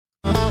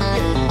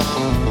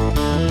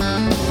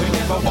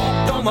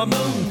on the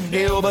moon.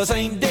 Elvis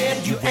ain't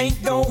dead, you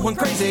ain't going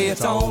crazy.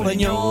 It's all in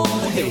your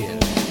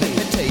head. Let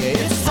me tell you,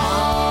 it's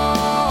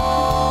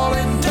all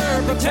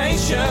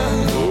interpretation.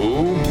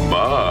 Oh,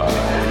 my.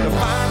 To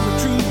find the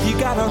truth, you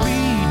gotta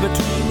read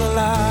between the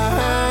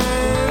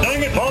lines.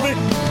 Dang it, Bobby.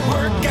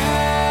 Work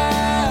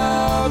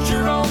out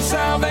your own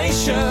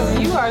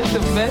salvation. You are the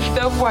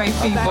best of white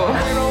people.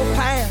 That old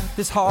path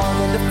is hard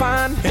to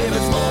find.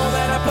 Heaven's more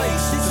than a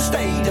place, it's a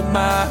state of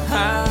mind.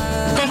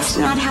 That's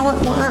not how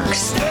it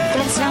works.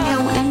 That's not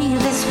how any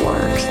of this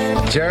works.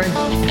 Jerry,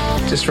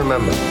 just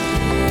remember,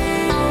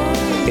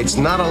 it's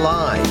not a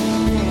lie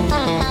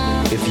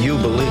if you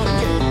believe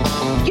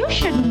it. You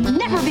should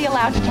never be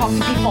allowed to talk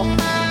to people.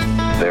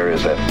 There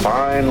is a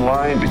fine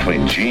line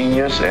between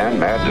genius and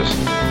madness.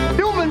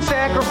 Human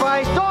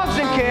sacrifice, dogs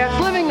and cats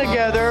living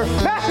together,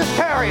 mass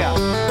hysteria.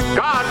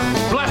 God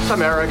bless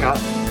America.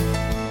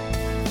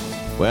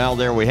 Well,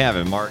 there we have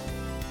it, Mark.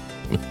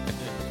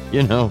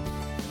 You know,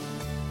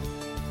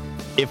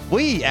 if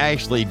we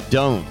actually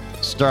don't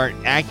start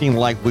acting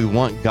like we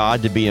want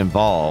God to be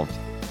involved,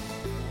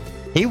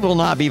 he will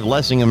not be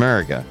blessing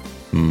America.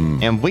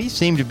 And we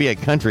seem to be a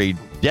country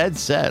dead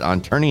set on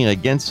turning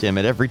against him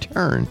at every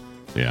turn.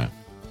 Yeah.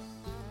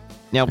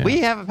 Now, we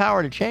have a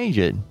power to change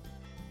it.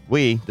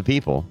 We, the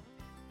people.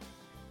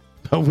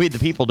 But we, the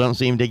people, don't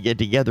seem to get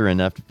together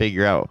enough to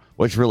figure out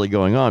what's really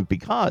going on.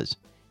 Because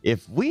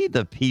if we,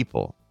 the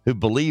people who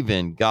believe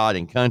in God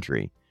and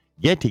country,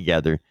 get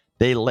together,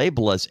 they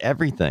label us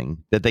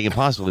everything that they can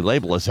possibly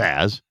label us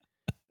as.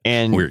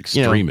 And we're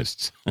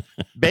extremists.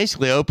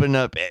 Basically open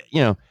up,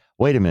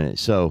 wait a minute.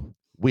 So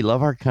we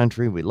love our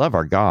country. We love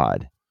our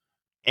God.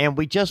 And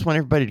we just want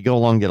everybody to go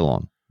along, get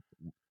along.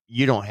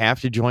 You don't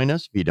have to join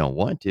us if you don't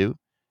want to.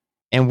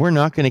 And we're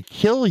not going to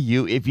kill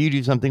you if you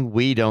do something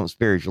we don't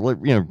spiritually,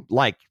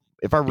 like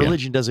if our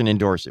religion doesn't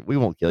endorse it, we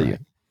won't kill you.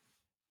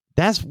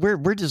 That's where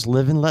we're just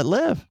live and let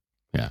live.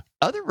 Yeah.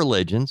 Other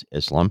religions,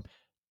 Islam,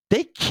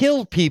 they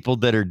kill people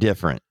that are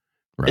different,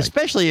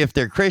 especially if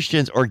they're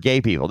Christians or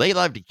gay people. They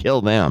love to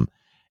kill them.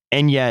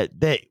 And yet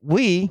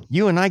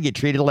you and I get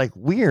treated like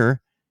we're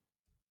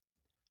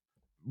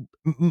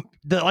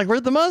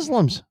the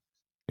Muslims.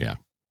 Yeah.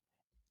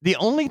 The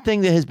only thing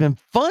that has been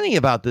funny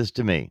about this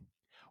to me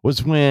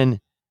was when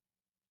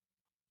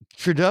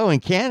Trudeau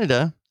in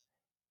Canada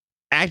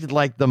acted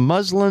like the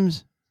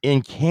Muslims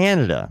in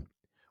Canada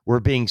were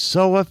being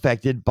so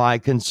affected by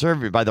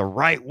the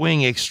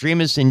right-wing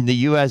extremists in the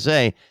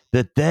USA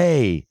that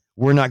they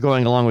were not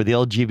going along with the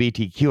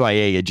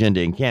LGBTQIA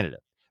agenda in Canada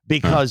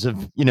because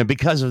of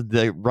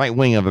the right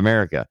wing of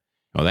America.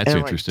 Oh, that's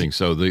interesting.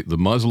 So the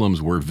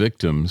Muslims were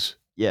victims.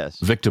 Yes.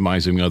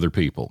 Victimizing other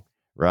people.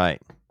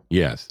 Right.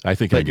 Yes. I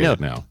think I get it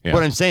now. Yeah.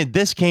 What I'm saying,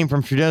 this came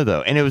from Trudeau,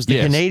 though. And it was the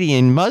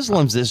Canadian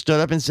Muslims that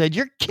stood up and said,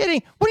 "You're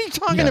kidding. What are you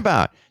talking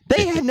about?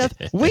 They had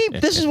nothing.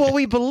 This is what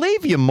we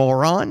believe, you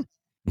moron."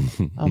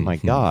 Oh, my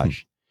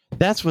gosh.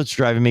 That's what's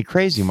driving me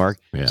crazy, Mark.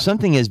 Yeah.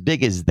 Something as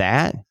big as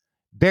that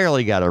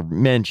barely got a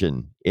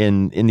mention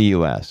in the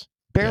U.S.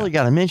 Barely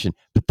got a mention.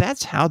 But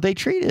that's how they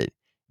treat it.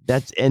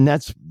 That's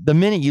the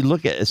minute you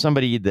look at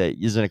somebody that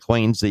is an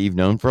acquaintance that you've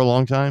known for a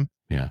long time.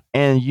 Yeah.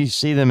 And you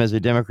see them as a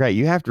Democrat,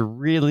 you have to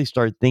really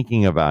start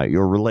thinking about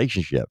your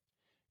relationship,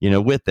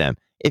 with them.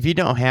 If you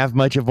don't have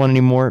much of one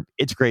anymore,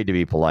 it's great to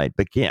be polite,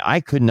 but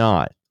I could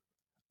not.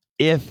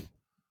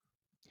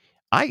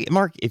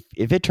 Mark,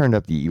 if it turned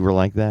up that you were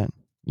like that,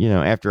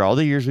 after all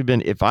the years we've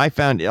been, if I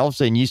found all of a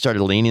sudden you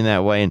started leaning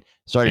that way and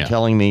started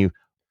telling me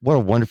what a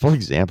wonderful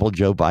example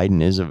Joe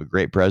Biden is of a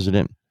great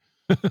president.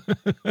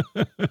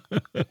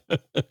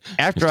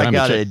 After I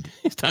got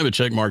it's time to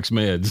check Mark's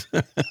meds.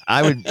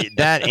 I would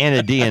that and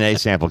a DNA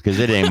sample because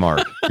it ain't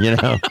Mark,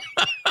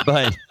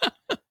 But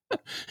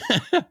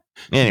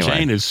anyway,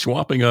 Jane is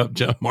swapping up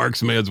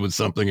Mark's meds with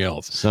something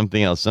else.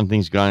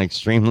 Something's gone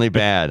extremely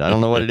bad. I don't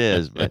know what it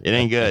is, but it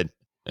ain't good.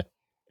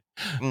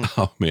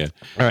 Oh man!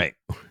 All right.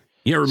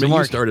 Yeah, remember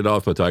Mark, you started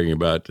off by talking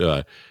about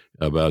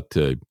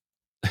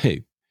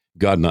hey,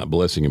 God not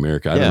blessing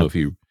America. I don't know if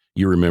you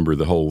remember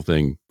the whole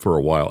thing for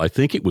a while. I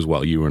think it was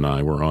while you and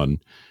I were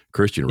on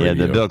Christian radio.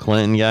 Yeah, the Bill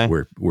Clinton guy.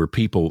 Where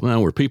people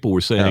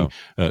were saying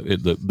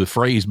the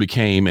phrase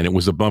became, and it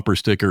was a bumper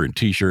sticker and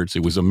T-shirts.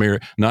 It was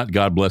not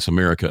God bless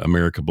America,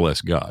 America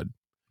bless God.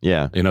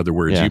 Yeah. In other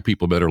words, you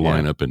people better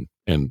line up and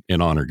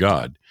honor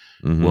God.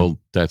 Mm-hmm. Well,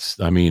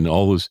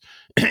 all those.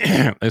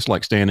 It's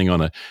like standing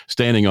on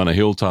a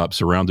hilltop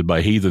surrounded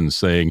by heathens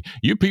saying,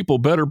 "You people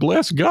better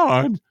bless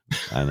God."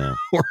 I know,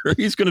 or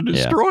he's going to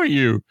destroy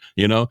you.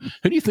 Who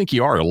do you think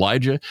you are,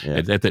 Elijah,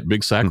 at that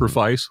big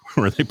sacrifice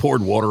where they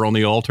poured water on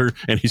the altar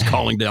and he's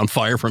calling down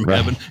fire from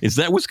heaven? Is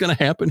that what's going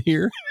to happen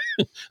here?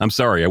 I'm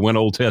sorry, I went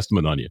Old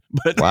Testament on you.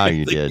 But wow,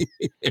 you did.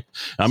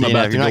 I'm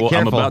about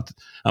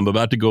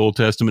to go Old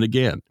Testament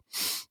again.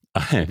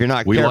 If you're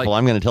not careful,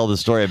 I'm going to tell the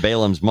story of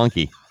Balaam's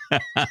monkey.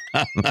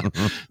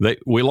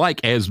 We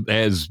like as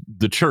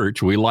the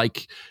church, we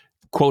like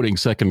quoting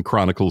 2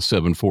 Chronicles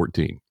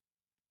 7:14,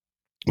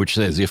 which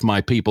says, "If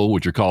my people,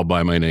 which are called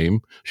by my name,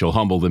 shall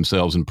humble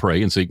themselves and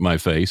pray and seek my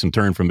face and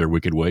turn from their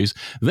wicked ways,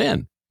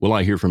 then will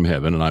I hear from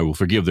heaven, and I will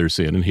forgive their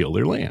sin and heal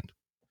their land.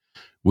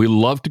 We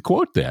love to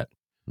quote that.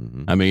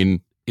 Mm-hmm. I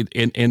mean,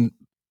 and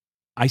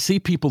I see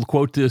people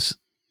quote this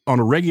on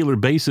a regular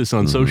basis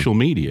on social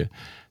media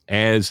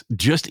as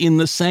just in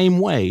the same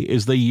way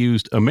as they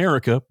used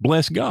America,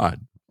 bless God.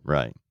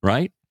 Right.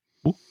 Right?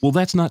 Well,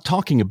 that's not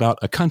talking about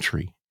a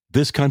country,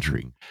 this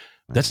country.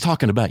 Right. That's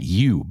talking about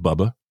you,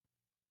 Bubba.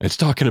 It's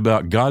talking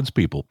about God's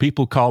people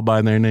called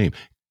by their name.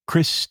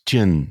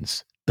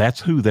 Christians.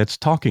 That's who that's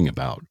talking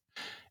about.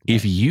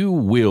 If you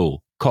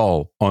will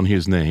call on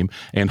his name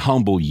and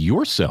humble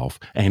yourself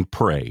and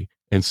pray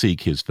and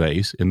seek his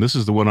face, and this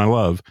is the one I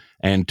love,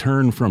 and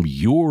turn from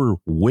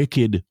your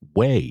wicked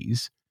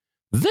ways,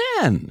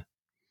 then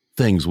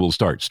things will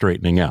start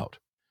straightening out.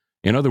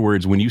 In other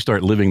words, when you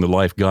start living the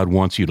life God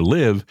wants you to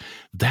live,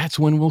 that's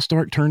when we'll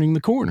start turning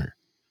the corner.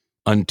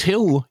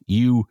 Until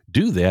you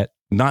do that,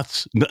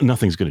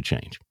 nothing's going to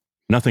change.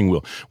 Nothing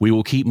will. We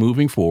will keep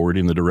moving forward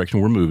in the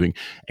direction we're moving.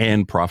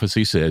 And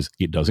prophecy says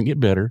it doesn't get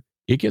better,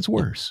 it gets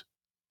worse.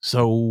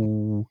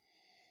 So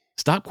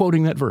stop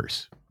quoting that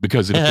verse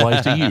because it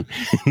applies to you,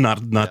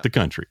 not the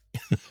country.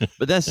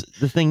 But that's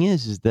the thing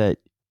is that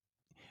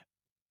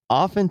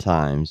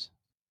oftentimes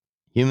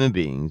human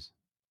beings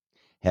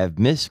have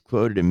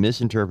misquoted and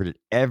misinterpreted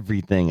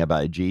everything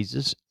about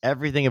Jesus,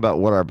 everything about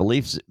what our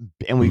beliefs,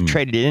 and we've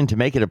traded it in to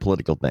make it a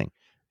political thing.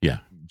 Yeah.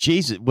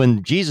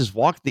 When Jesus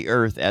walked the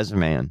earth as a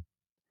man,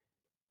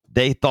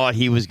 they thought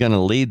he was going to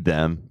lead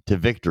them to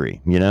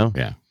victory, you know?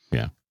 Yeah.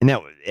 Yeah.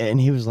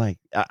 And he was like,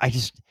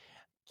 can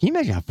you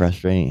imagine how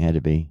frustrating it had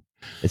to be?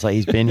 It's like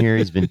he's been here,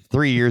 he's been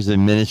 3 years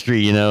in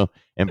ministry, you know,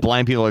 and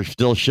blind people are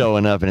still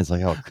showing up, and it's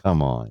like, oh,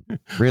 come on.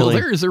 Really? Well,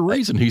 there is a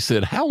reason he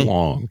said, how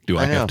long do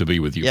I have to be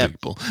with you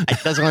people?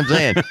 That's what I'm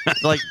saying.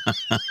 Like,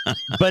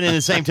 but in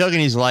the same token,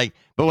 he's like,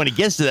 but when it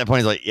gets to that point,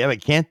 he's like, yeah,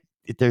 but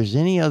if there's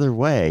any other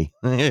way,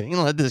 you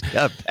can let this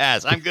cup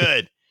pass. I'm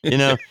good. You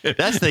know,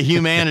 that's the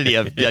humanity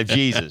of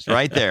Jesus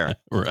right there.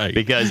 Right.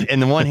 Because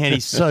in the one hand,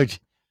 he's so,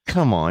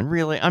 come on,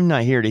 really? I'm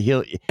not here to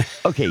heal you.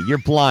 Okay, you're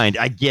blind.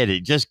 I get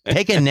it. Just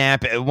take a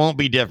nap. It won't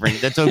be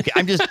different. That's okay.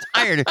 I'm just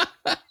tired.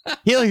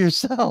 Heal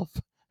yourself.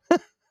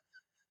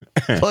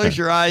 Close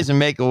your eyes and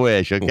make a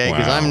wish, okay?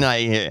 Because I'm not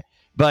here.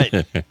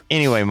 But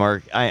anyway,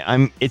 Mark,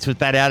 it's with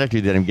that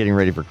attitude that I'm getting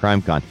ready for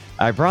CrimeCon.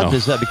 I brought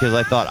this up because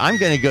I thought I'm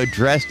going to go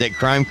dressed at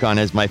CrimeCon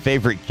as my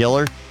favorite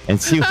killer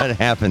and see what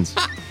happens.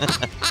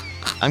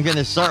 I'm going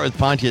to start with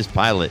Pontius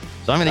Pilate.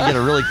 So I'm going to get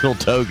a really cool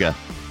toga.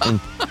 And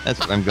that's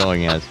what I'm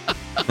going as.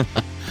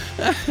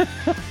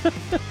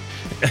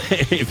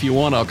 If you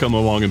want, I'll come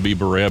along and be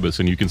Barabbas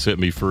and you can set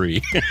me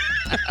free.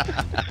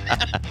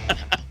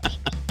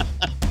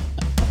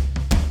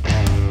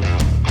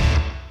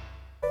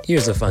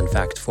 Here's a fun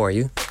fact for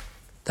you.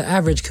 The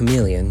average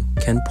chameleon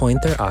can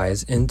point their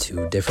eyes in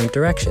 2 different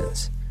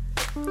directions.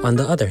 On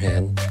the other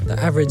hand,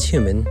 the average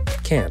human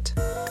can't.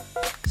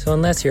 So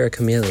unless you're a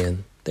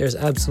chameleon, there's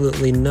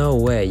absolutely no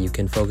way you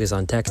can focus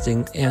on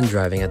texting and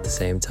driving at the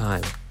same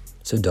time.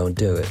 So don't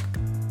do it.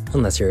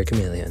 Unless you're a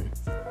chameleon.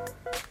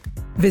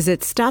 Visit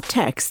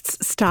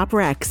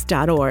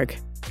StopTextsStopWrecks.org.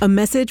 A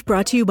message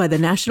brought to you by the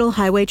National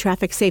Highway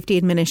Traffic Safety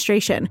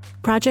Administration,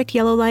 Project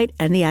Yellow Light,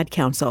 and the Ad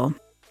Council.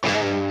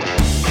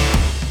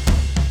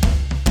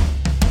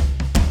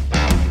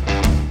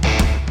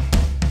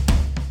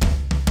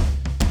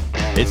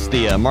 It's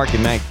the Mark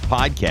and Mack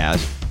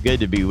podcast. Good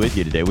to be with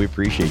you today. We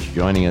appreciate you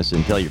joining us,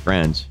 and tell your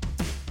friends.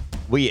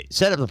 We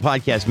set up the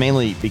podcast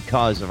mainly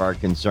because of our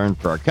concern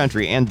for our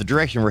country and the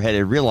direction we're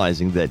headed,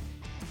 realizing that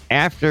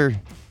after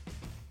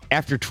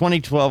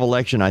 2012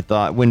 election, I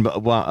thought when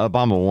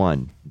Obama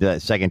won the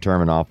second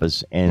term in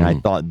office, and I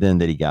thought then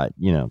that he got,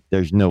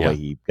 there's no way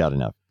he got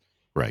enough.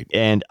 Right.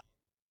 And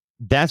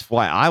that's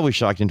why I was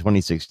shocked in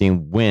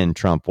 2016 when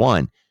Trump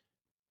won.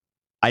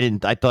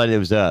 I thought it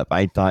was up.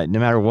 I thought no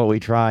matter what we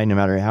try, no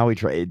matter how we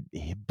try,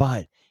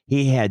 but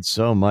he had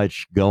so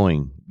much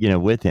going,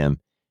 with him.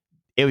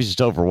 It was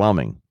just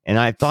overwhelming. And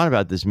I've thought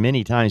about this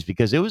many times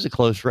because it was a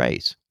close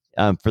race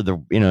for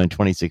the, in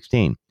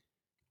 2016.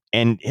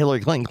 And Hillary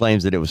Clinton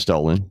claims that it was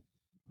stolen,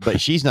 but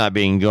she's not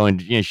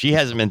she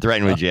hasn't been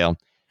threatened with jail.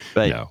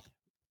 But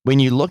when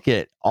you look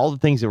at all the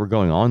things that were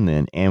going on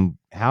then and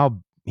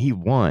how he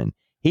won,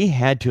 he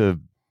had to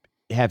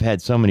have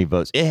had so many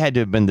votes. It had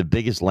to have been the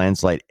biggest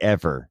landslide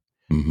ever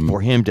for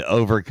him to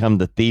overcome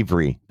the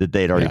thievery that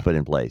they'd already put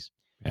in place.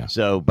 Yeah.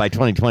 So by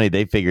 2020,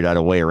 they figured out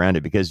a way around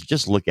it because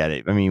just look at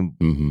it. I mean,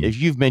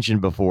 as you've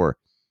mentioned before,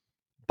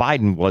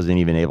 Biden wasn't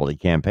even able to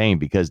campaign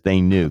because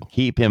they knew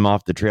keep him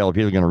off the trail.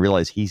 People are going to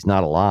realize he's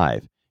not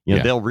alive.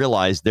 They'll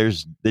realize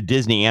there's the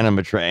Disney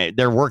animatronic.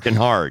 They're working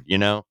hard,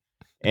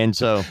 and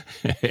so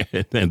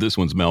and this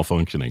one's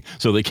malfunctioning,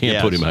 so they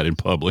can't put him out in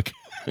public.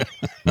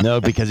 No,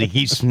 because he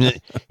keeps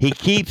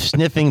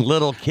sniffing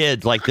little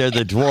kids like they're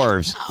the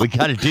dwarves. We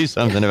got to do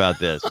something about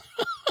this.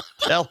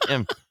 Tell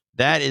him.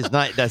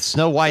 That's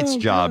Snow White's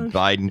job,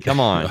 Biden. Come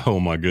on. Oh,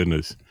 my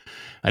goodness.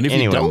 And if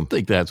you don't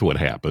think that's what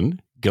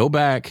happened, go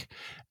back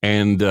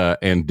and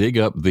dig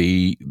up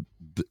the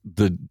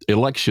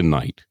election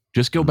night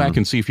Just go back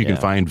and see if you can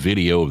find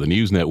video of the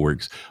news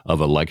networks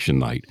of election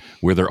night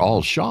where they're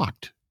all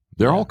shocked.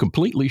 They're all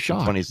completely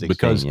shocked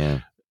because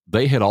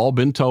they had all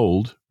been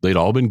told, they'd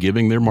all been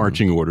giving their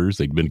marching orders,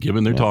 they'd been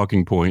given their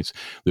talking points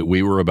that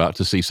we were about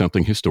to see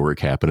something historic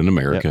happen in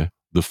America,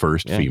 the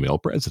first female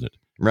president.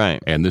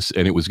 Right. And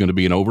it was going to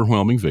be an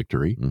overwhelming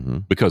victory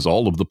because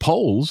all of the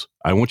polls,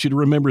 I want you to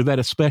remember that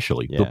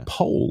especially, the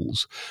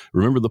polls.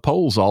 Remember, the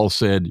polls all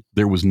said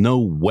there was no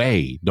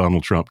way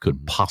Donald Trump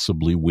could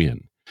possibly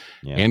win.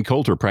 Yeah. Ann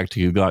Coulter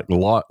practically got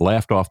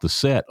laughed off the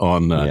set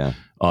on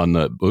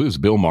it was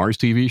Bill Maher's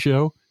TV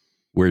show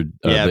where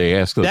they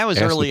asked that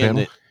was early in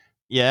the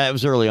it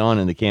was early on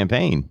in the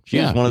campaign. She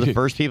was one of the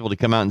first people to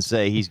come out and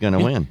say he's going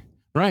to win.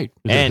 Right.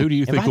 And who do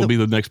you think will be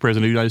the next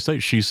president of the United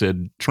States? She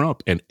said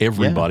Trump, and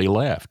everybody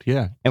laughed.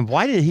 Yeah. And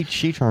why did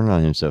she turn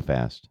on him so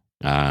fast?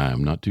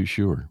 I'm not too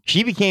sure.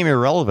 She became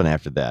irrelevant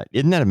after that.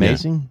 Isn't that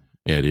amazing?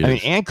 Yeah, it is. I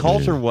mean, Ann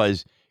Coulter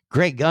was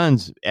great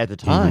guns at the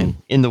time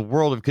in the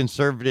world of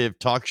conservative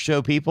talk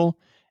show people.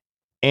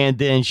 And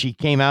then she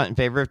came out in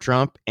favor of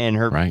Trump, and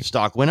her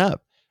stock went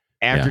up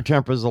after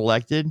Trump was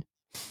elected.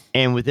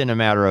 And within a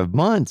matter of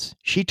months,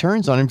 she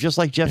turns on him just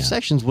like Jeff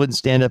Sessions wouldn't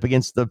stand up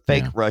against the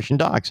fake Russian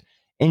docs.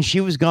 And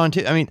she was gone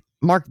too. I mean,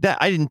 Mark,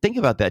 I didn't think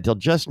about that till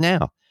just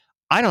now.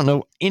 I don't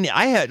know.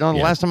 I had the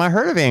last time I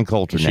heard of Ann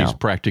Coulter. She's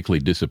practically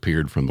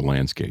disappeared from the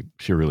landscape.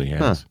 She really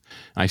has.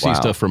 I see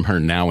stuff from her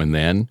now and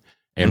then.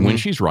 And when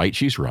she's right,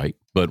 she's right.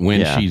 But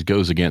when she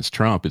goes against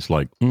Trump, it's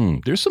like,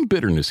 there's some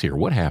bitterness here.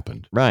 What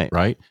happened? Right.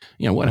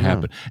 You know, what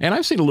happened? And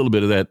I've seen a little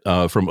bit of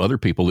that from other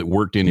people that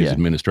worked in his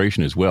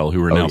administration as well,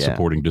 who are now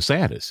supporting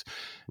DeSantis.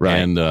 Right.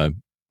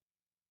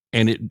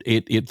 And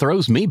it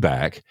throws me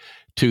back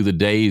to the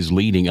days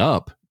leading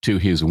up to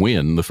his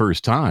win the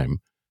first time,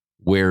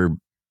 where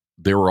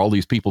there were all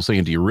these people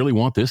saying, do you really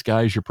want this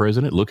guy as your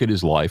president? Look at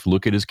his life.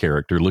 Look at his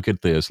character. Look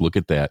at this. Look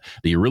at that.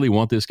 Do you really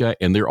want this guy?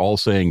 And they're all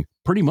saying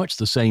pretty much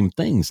the same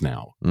things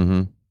now.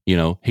 You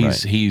know,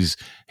 he's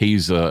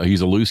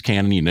a loose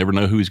cannon. You never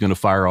know who he's going to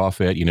fire off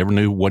at. You never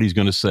know what he's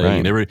going to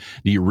say. Do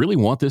you really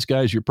want this guy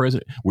as your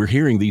president? We're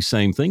hearing these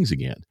same things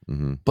again.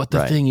 But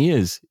the thing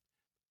is,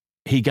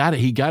 he got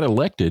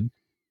elected.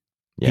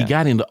 He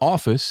got into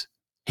office.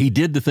 He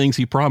did the things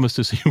he promised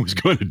us he was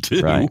going to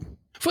do.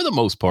 For the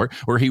most part,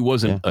 where he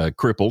wasn't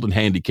crippled and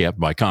handicapped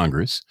by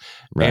Congress.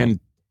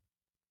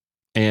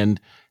 And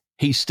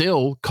he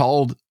still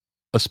called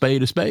a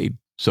spade,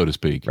 so to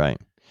speak. Right.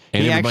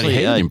 And everybody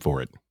hated him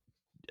for it.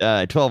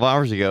 12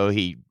 hours ago,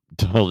 he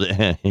called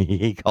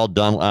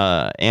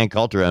Ann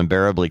Coulter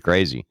unbearably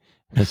crazy.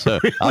 And so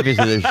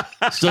obviously there's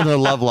still no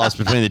love lost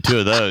between the two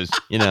of those,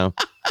 you know.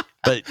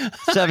 But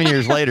 7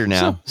 years later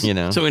now, you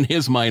know. So in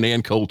his mind,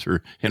 Ann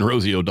Coulter and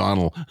Rosie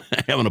O'Donnell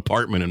have an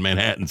apartment in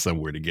Manhattan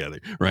somewhere together,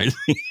 right?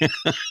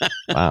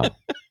 Wow.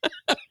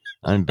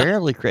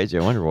 Unbearably crazy.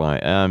 I wonder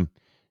why.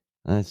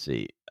 Let's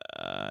see.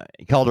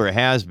 He called her a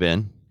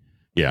has-been.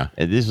 Yeah.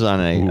 And this is on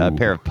a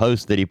pair of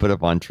posts that he put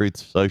up on Truth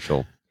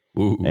Social.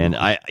 Ooh. And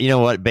you know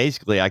what?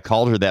 Basically, I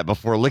called her that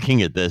before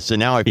looking at this. So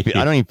now I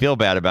don't even feel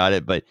bad about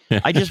it, but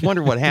I just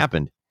wonder what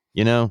happened.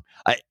 You know,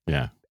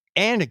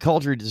 Ann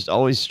Coulter just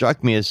always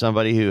struck me as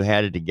somebody who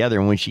had it together.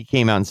 And when she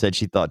came out and said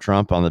she thought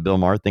Trump on the Bill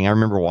Maher thing, I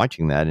remember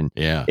watching that. And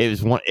it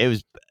was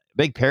a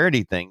big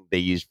parody thing they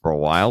used for a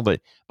while. But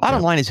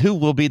bottom line is, who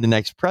will be the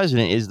next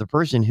president is the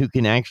person who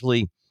can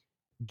actually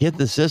get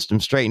the system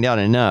straightened out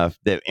enough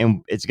that,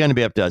 and it's going to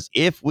be up to us.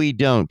 If we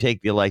don't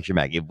take the election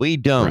back, if we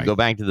don't go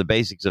back to the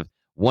basics of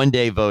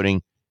one-day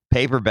voting,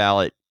 paper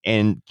ballot,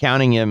 and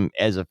counting them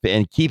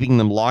and keeping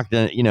them locked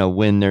in, you know,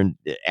 when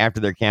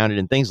after they're counted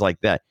and things like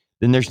that,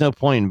 then there's no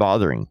point in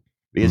bothering,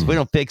 because if we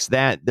don't fix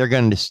that, they're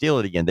going to steal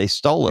it again. They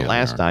stole it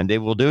last time. They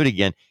will do it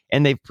again.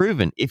 And they've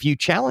proven if you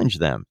challenge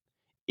them,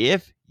 they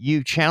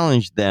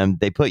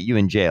put you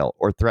in jail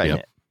or threaten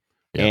it.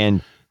 Yep.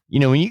 And, you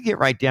know, when you get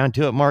right down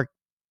to it, Mark,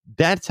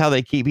 that's how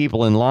they keep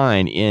people in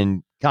line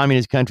in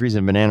communist countries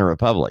and banana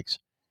republics.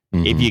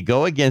 If you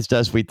go against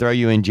us, we throw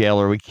you in jail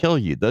or we kill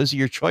you. Those are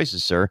your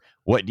choices, sir.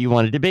 What do you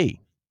want it to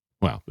be?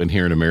 Well, and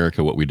here in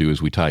America, what we do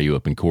is we tie you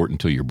up in court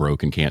until you're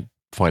broke and can't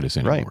fight us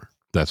anymore. Right.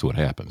 That's what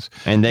happens.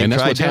 And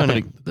that's what's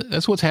happening.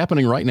 That's what's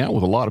happening right now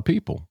with a lot of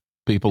people.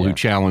 People who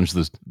challenge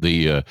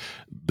the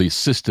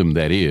system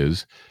that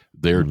is,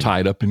 they're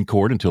tied up in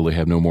court until they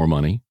have no more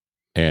money,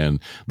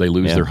 and they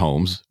lose their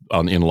homes.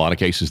 In a lot of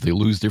cases, they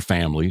lose their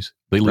families.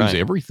 They lose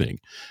everything.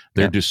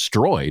 They're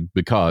destroyed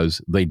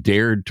because they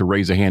dared to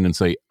raise a hand and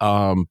say,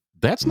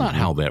 that's not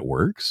how that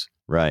works.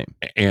 Right.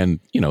 And,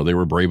 you know, they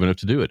were brave enough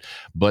to do it.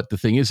 But the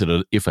thing is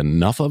that if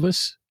enough of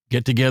us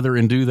get together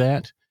and do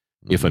that,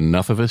 if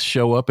enough of us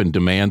show up and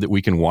demand that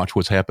we can watch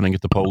what's happening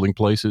at the polling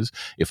places,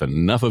 if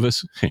enough of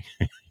us,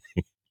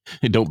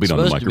 don't beat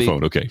on the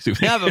microphone. Okay.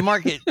 Yeah, but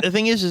Mark, the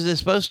thing is it's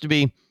supposed to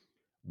be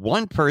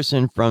one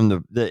person from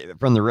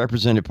the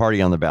representative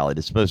party on the ballot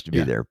is supposed to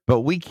be there,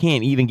 but we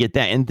can't even get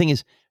that. And the thing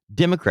is,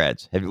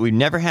 Democrats we've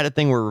never had a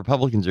thing where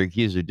Republicans are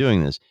accused of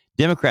doing this.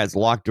 Democrats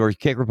lock doors,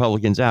 kick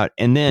Republicans out,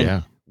 and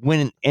then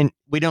when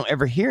we don't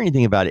ever hear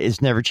anything about it,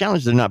 it's never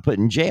challenged. They're not put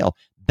in jail.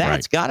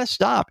 That's got to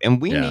stop.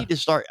 And we need to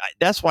start.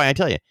 That's why I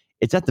tell you,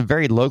 it's at the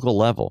very local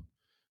level.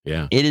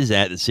 Yeah. It is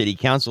at the city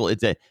council.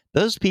 It's at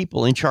those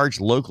people in charge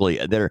locally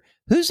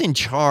who's in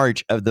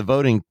charge of the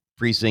voting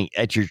precinct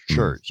at your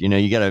church. You know,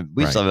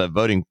 we still have a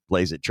voting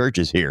place at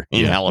churches here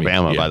in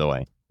Alabama, by the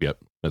way. Yep.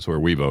 That's where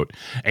we vote.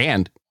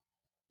 And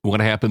what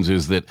happens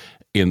is that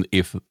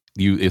if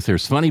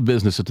there's funny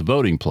business at the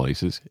voting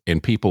places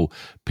and people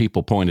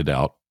point it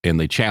out and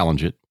they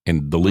challenge it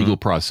and the legal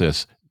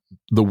process,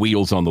 the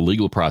wheels on the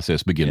legal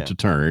process begin to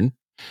turn,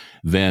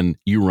 then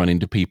you run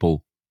into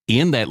people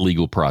in that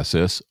legal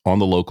process on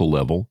the local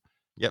level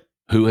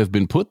who have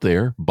been put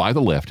there by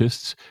the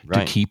leftists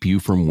to keep you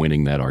from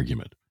winning that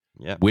argument.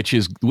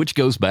 Which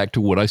goes back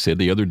to what I said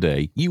the other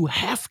day. You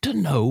have to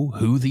know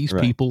who these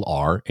people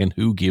are and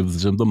who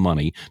gives them the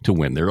money to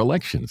win their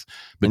elections.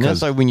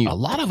 Because a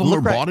lot of them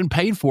are bought and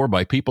paid for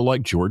by people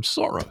like George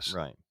Soros.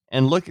 Right.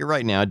 And look at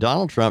right now,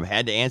 Donald Trump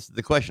had to answer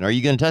the question, are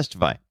you going to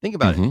testify? Think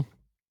about it.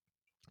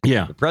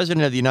 Yeah. The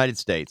president of the United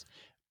States,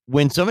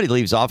 when somebody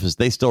leaves office,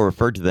 they still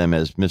refer to them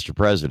as Mr.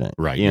 President.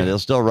 Right. You know, they'll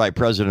still write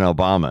President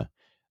Obama.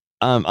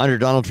 Under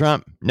Donald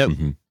Trump, nope.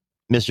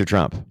 Mr.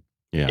 Trump.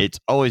 Yeah. It's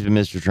always been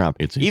Mr. Trump.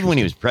 Even when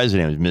he was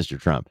president, it was Mr.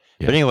 Trump.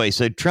 Yeah. But anyway,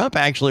 so Trump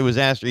actually was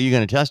asked, are you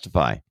going to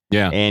testify?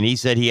 Yeah. And he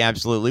said he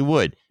absolutely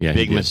would. Yeah,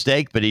 Big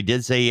mistake, but he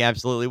did say he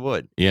absolutely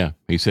would. Yeah.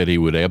 He said he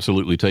would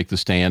absolutely take the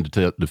stand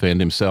to defend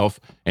himself,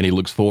 and he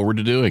looks forward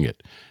to doing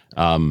it.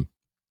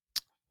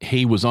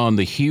 He was on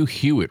the Hugh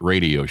Hewitt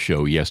radio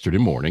show yesterday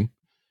morning,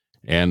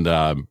 and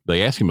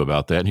they asked him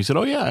about that, and he said,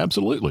 oh, yeah,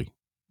 absolutely.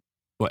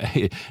 Well,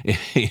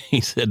 he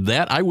said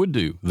that I would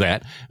do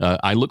that.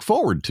 I look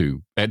forward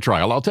to at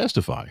trial. I'll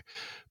testify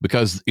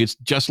because it's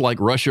just like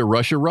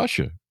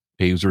Russia.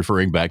 He was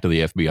referring back to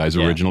the FBI's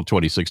original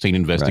 2016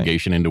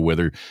 investigation into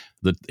whether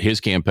his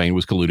campaign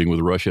was colluding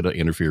with Russia to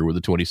interfere with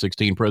the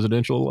 2016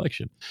 presidential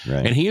election.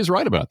 Right. And he is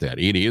right about that.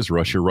 It is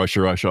Russia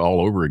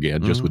all over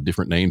again, just with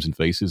different names and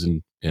faces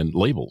and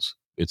labels.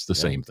 It's the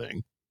same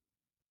thing.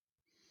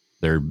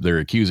 They're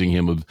accusing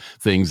him of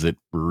things that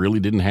really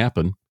didn't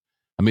happen.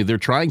 I mean, they're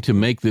trying to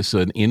make this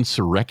an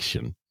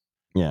insurrection.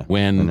 Yeah.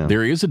 When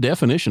there is a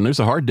definition, there's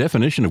a hard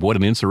definition of what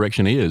an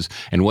insurrection is,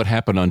 and what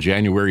happened on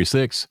January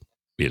 6th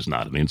is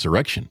not an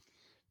insurrection.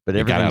 But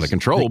it got out of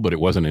control, but it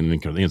wasn't an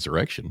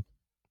insurrection.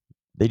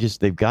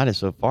 They've got it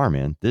so far,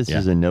 man. This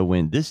is a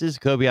no-win. This is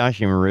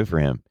Kobayashi Maru for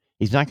him.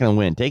 He's not going to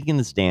win. Taking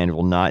the stand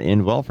will not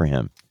end well for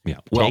him. Yeah.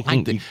 Well,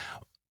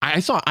 I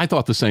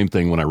thought the same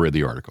thing when I read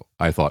the article.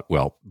 I thought,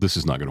 well, this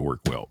is not going to work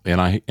well. And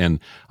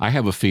I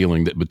have a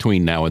feeling that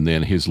between now and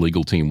then, his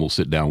legal team will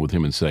sit down with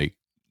him and say,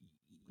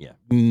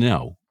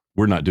 no,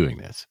 we're not doing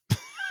this.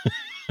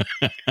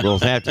 We'll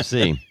have to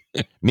see.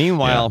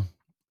 Meanwhile,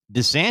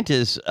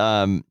 DeSantis,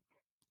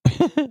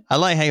 I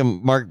like how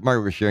Mark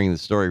was sharing the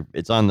story.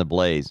 It's on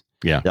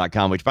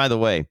theblaze.com, which, by the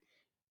way,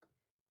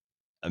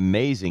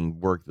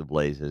 amazing work the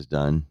Blaze has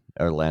done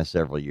over the last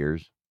several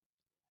years.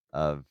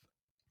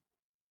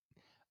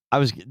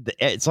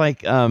 It's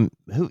like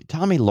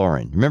Tommy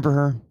Lauren, remember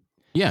her?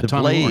 Yeah, the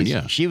Tommy Blaze. Lauren,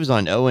 yeah. She was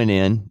on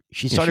ONN.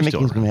 She started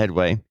making some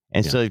headway,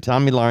 and so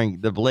Tommy Lauren,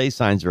 the Blaze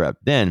signs her up.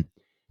 Then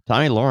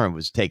Tommy Lauren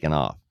was taken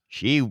off.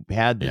 She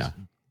had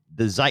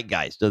the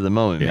zeitgeist of the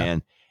moment,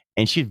 man,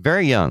 and she's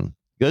very young.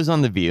 Goes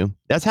on The View.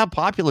 That's how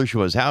popular she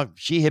was. How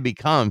she had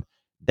become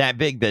that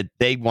big that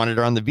they wanted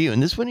her on The View.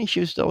 And this when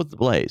she was still with the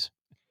Blaze.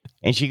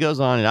 And she goes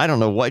on, and I don't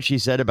know what she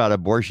said about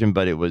abortion,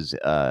 but it was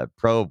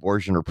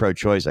pro-abortion or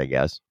pro-choice, I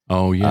guess.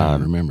 Oh, yeah, I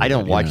remember. I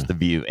don't watch The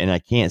View, and I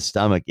can't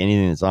stomach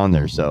anything that's on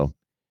there. So,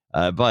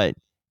 but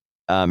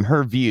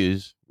her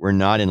views were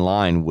not in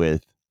line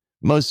with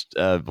most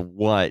of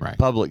what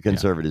public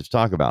conservatives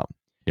talk about.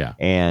 Yeah.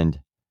 And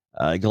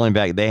going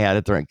back, they had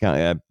a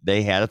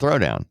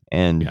throwdown,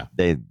 and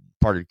they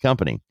parted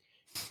company.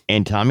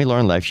 And Tommy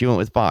Lauren left. She went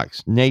with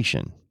Fox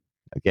Nation.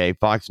 Okay,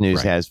 Fox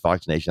News has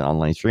Fox Nation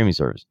online streaming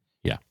service.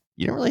 Yeah.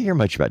 You don't really hear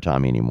much about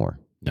Tommy anymore.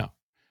 No.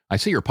 I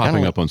see her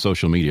popping up on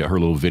social media, her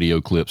little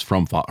video clips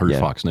from her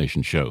Fox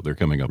Nation show. They're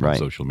coming up on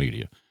social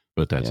media,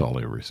 but that's all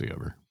I ever see of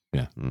her.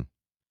 Yeah.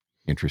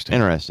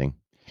 Interesting.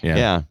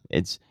 Yeah.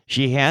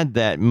 She had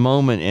that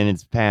moment and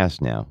it's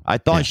past now. I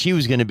thought she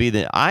was going to be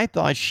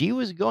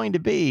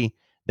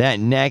that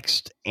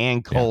next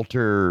Ann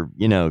Coulter,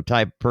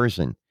 type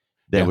person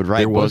that would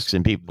write books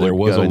and people. There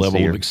was a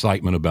level of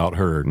excitement about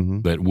her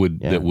that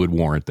would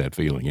warrant that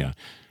feeling. Yeah.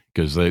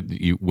 Because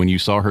when you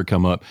saw her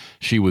come up,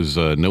 she was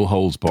no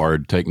holds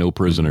barred, take no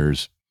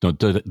prisoners,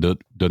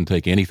 doesn't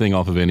take anything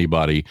off of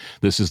anybody.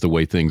 This is the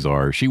way things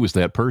are. She was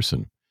that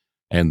person.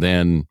 And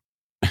then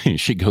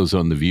she goes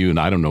on The View, and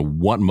I don't know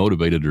what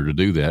motivated her to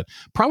do that.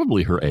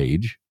 Probably her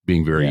age,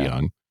 being very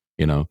young,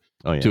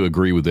 to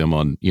agree with them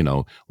on,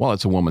 well,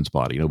 it's a woman's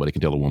body. Nobody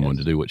can tell a woman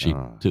to do what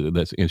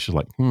that's. And she's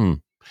like,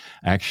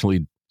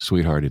 actually,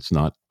 sweetheart, it's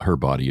not her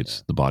body.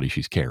 It's the body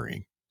she's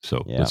carrying.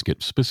 So let's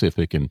get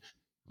specific. And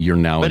you're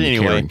now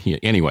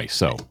anyway.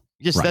 So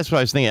that's what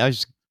I was thinking.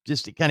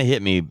 It kind of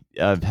hit me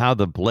of how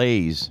the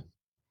Blaze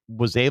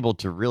was able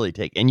to really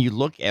take, and you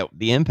look at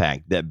the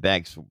impact that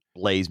Beck's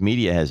Blaze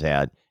Media has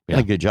had done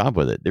a good job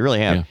with it. They really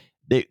have.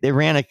 They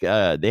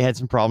they had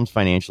some problems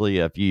financially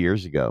a few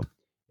years ago,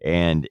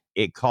 and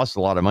it costs a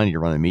lot of money to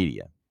run a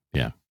media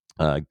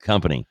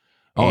company.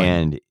 Oh,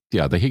 and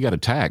he got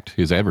attacked.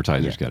 His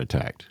advertisers got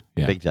attacked.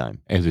 Yeah, big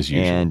time, as is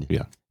usual.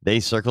 And they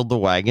circled the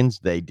wagons.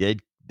 They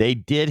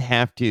did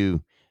have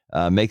to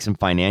make some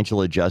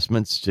financial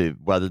adjustments to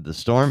weather the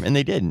storm, and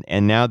they didn't.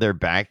 And now they're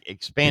back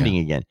expanding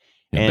again.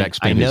 And Beck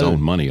spent his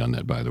own money on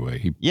that, by the way.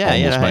 He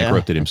almost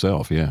bankrupted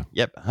himself. Yeah.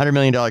 Yep. $100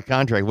 million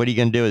contract. What are you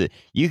going to do with it?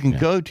 You can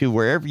go to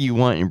wherever you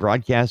want and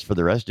broadcast for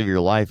the rest of your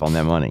life on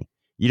that money.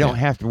 You don't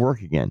have to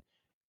work again,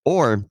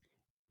 or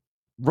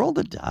roll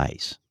the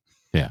dice.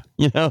 Yeah.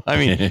 I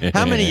mean,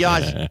 how many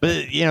yachts,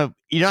 but you're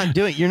not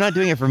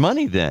doing it for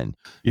money then.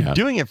 You're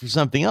doing it for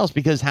something else,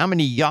 because how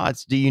many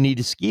yachts do you need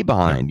to ski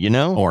behind,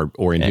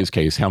 Or in his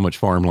case, how much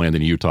farmland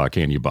in Utah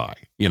can you buy,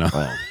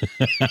 Well,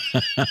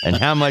 and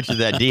how much of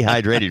that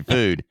dehydrated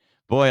food?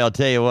 Boy, I'll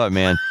tell you what,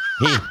 man.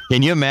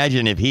 Can you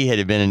imagine if he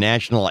had been a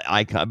national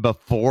icon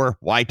before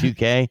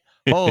Y2K?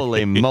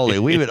 Holy moly.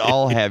 We would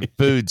all have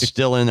food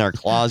still in our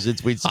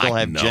closets. We'd still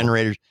have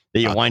generators that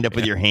you wind up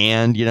with your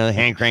hand,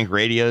 hand crank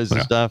radios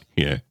and stuff.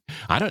 Yeah.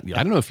 I don't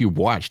know if you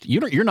watched,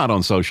 you're not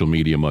on social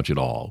media much at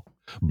all,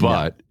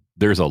 but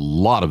there's a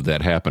lot of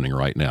that happening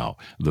right now.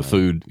 The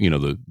food,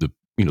 the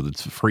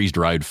freeze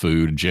dried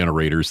food,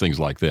 generators, things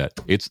like that.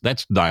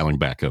 That's dialing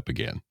back up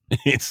again.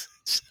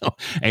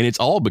 And it's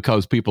all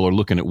because people are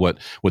looking at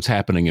what's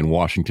happening in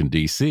Washington,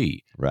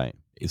 D.C. Right.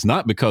 It's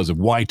not because of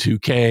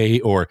Y2K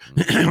or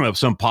of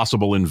some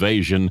possible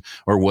invasion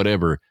or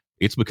whatever.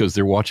 It's because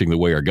they're watching the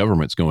way our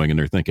government's going, and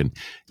they're thinking,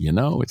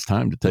 it's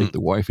time to take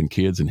the wife and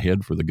kids and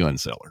head for the gun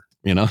cellar.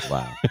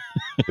 Wow.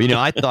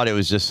 I thought it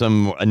was just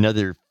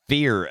another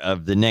fear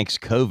of the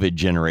next COVID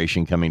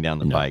generation coming down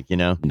the pike.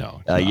 No.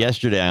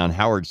 Yesterday on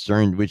Howard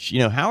Stern, which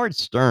Howard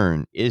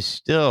Stern is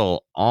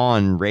still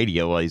on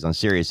radio. Well, he's on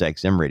Sirius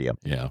XM radio.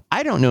 Yeah.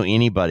 I don't know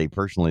anybody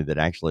personally that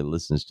actually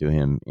listens to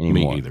him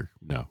anymore. Me either.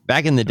 No.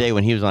 Back in the day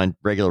when he was on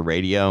regular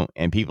radio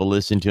and people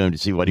listened to him to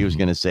see what he was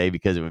going to say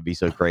because it would be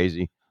so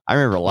crazy. I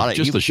remember a lot of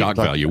just the shock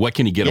value. What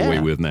can he get away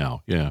with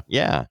now? Yeah.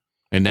 Yeah.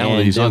 And now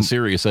he's on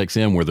Sirius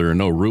XM where there are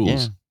no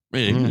rules.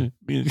 Yeah.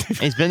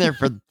 He's been there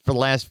for the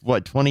last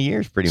 20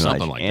 years pretty much.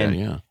 Something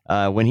like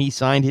that, when he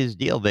signed his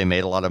deal, they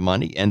made a lot of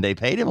money and they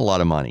paid him a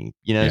lot of money,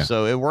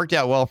 so it worked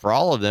out well for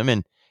all of them.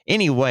 And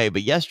anyway,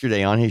 but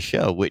yesterday on his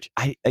show, which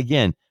I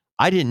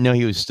didn't know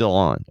he was still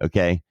on.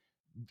 Okay.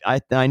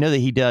 I know that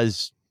he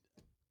does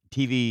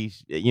TV,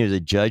 as a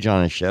judge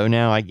on a show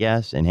now, I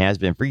guess, and has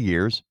been for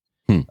years.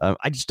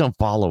 I just don't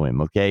follow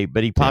him. Okay.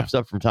 But he pops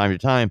up from time to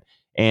time.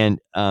 And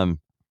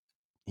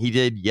he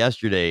did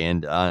yesterday.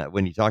 And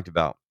when he talked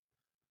about,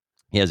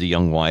 he has a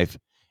young wife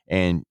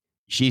and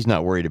she's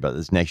not worried about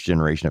this next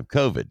generation of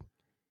COVID.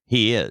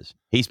 He is.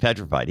 He's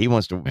petrified. He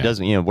wants to,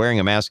 doesn't, wearing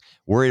a mask,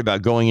 worried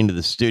about going into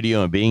the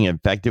studio and being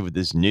infected with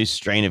this new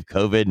strain of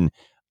COVID. And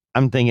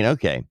I'm thinking,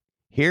 okay,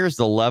 here's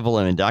the level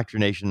of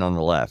indoctrination on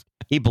the left.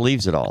 He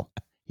believes it all.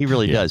 He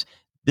really does.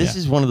 This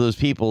is one of those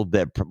people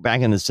that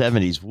back in the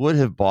 70s would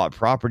have bought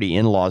property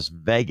in Las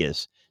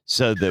Vegas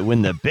so that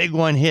when the big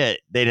one hit,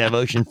 they'd have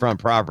oceanfront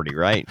property,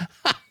 right?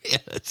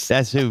 Yes.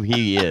 That's who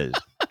he is.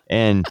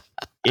 And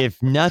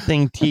if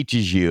nothing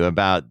teaches you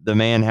about the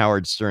man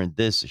Howard Stern,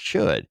 this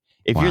should.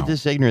 If you're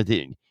this ignorant,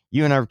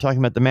 you and I were talking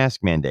about the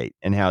mask mandate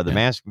and how the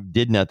mask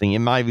did nothing. It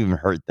might have even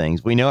hurt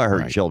things. We know it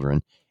hurt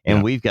children.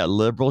 And we've got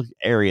liberal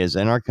areas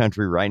in our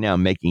country right now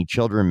making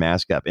children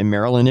mask up. In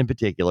Maryland in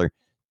particular,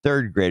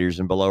 third graders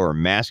and below are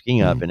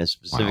masking up in a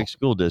specific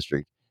school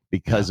district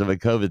because of a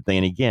COVID thing.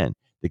 And again,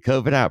 the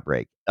COVID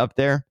outbreak up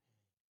there,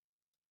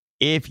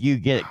 if you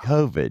get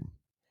COVID,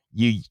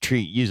 you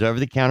use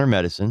over-the-counter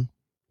medicine.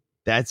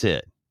 That's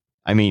it.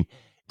 I mean,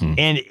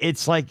 and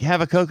it's like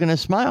have a Coke and a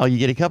smile. You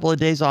get a couple of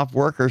days off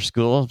work or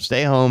school,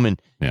 stay home,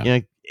 and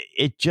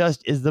it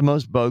just is the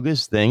most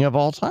bogus thing of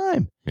all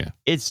time. Yeah,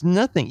 it's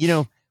nothing.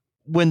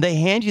 When they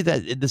hand you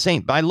that, the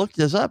same. I looked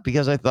this up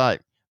because I thought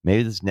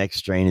maybe this next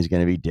strain is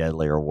going to be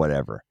deadly or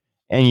whatever.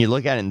 And you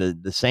look at it,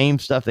 and the same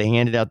stuff they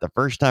handed out the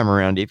first time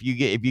around. If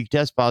you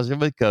test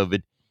positive with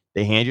COVID,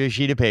 they hand you a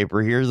sheet of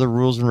paper. Here's the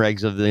rules and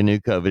regs of the new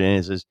COVID, and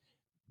it says,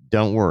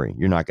 "Don't worry,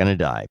 you're not going to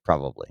die,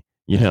 probably."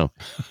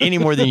 Any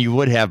more than you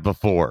would have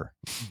before.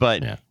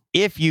 But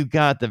if you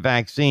got the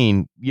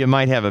vaccine, you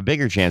might have a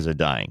bigger chance of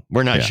dying.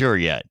 We're not sure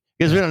yet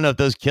because we don't know if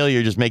those kill you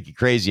or just make you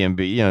crazy and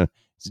be,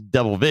 it's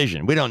double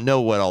vision. We don't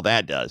know what all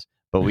that does,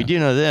 but we do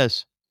know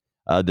this,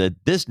 that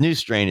this new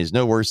strain is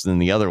no worse than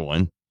the other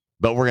one,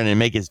 but we're going to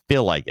make it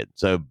feel like it.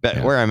 So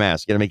wear a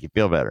mask, got to make you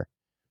feel better.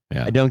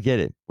 Yeah. I don't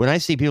get it. When I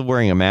see people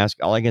wearing a mask,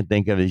 all I can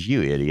think of is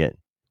you idiot.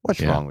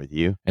 What's wrong with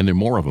you? And there are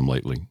more of them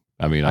lately.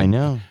 I mean, I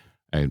know.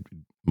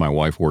 My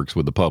wife works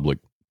with the public,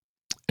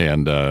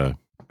 and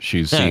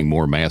she's seeing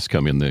more masks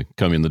come in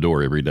the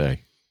door every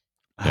day,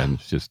 and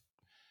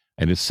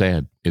it's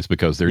sad. It's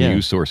because their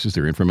news sources,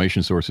 their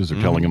information sources,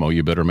 are telling them, "Oh,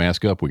 you better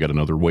mask up. We got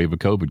another wave of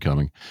COVID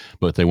coming,"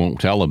 but they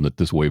won't tell them that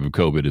this wave of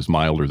COVID is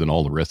milder than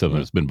all the rest of them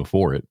that's been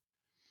before it.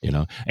 And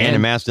a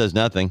mask does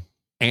nothing.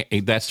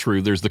 And that's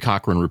true. There's the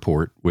Cochrane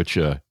report, which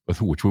we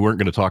weren't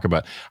going to talk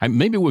about.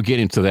 Maybe we'll get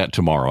into that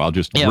tomorrow. I'll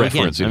just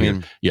reference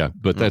it here.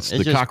 But that's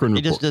the Cochrane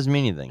report. It just doesn't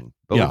mean anything.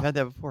 But we've had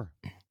that before.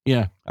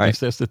 Yeah, all right.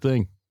 That's the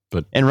thing.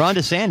 And Ron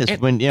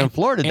DeSantis, in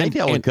Florida, they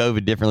dealt with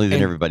COVID differently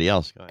than everybody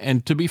else.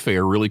 And to be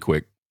fair, really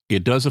quick,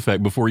 it does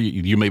affect, before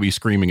you may be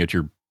screaming at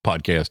your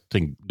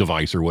podcasting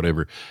device or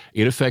whatever,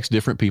 it affects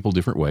different people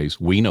different ways.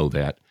 We know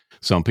that.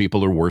 Some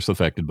people are worse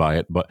affected by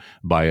it, but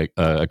by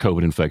a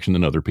COVID infection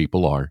than other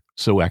people are.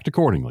 So act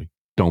accordingly.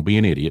 Don't be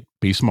an idiot.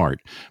 Be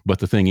smart. But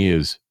the thing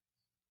is,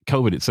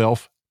 COVID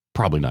itself,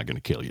 probably not going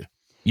to kill you.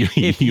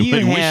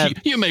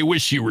 You may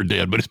wish you were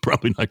dead, but it's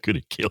probably not going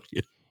to kill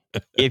you.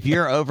 If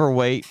you're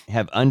overweight,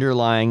 have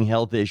underlying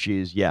health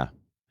issues, yeah.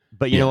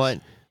 But you know what?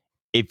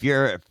 If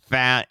you're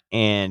fat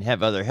and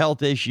have other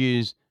health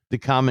issues, the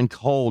common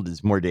cold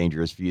is more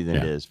dangerous for you than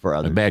it is for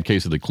others. A bad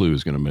case of the flu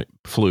is going to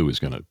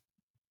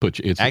put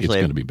you. It's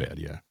going to be bad.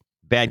 Yeah.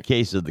 Bad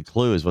case of the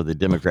clue is what the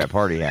Democrat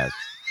Party has.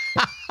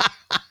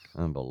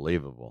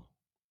 Unbelievable.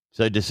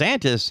 So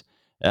DeSantis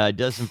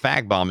does some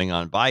fact bombing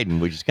on Biden,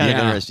 which is kind of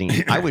interesting.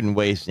 I wouldn't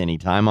waste any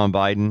time on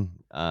Biden,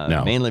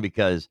 mainly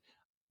because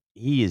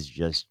he is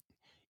just,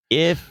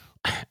 if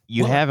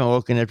you haven't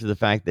woken up to the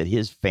fact that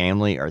his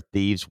family are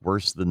thieves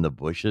worse than the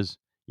Bushes,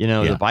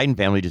 the Biden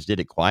family just did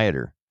it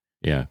quieter.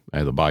 Yeah,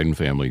 the Biden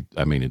family.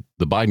 I mean,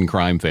 the Biden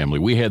crime family.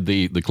 We had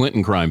the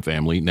Clinton crime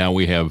family. Now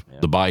we have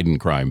the Biden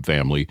crime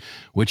family,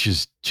 which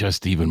is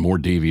just even more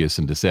devious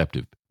and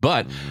deceptive.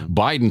 But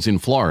Biden's in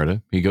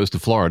Florida. He goes to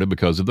Florida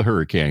because of the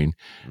hurricane.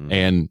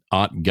 And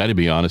got to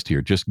be honest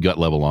here, just gut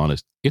level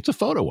honest, it's a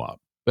photo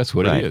op. That's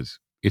what it is.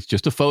 It's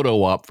just a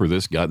photo op for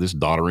this guy, this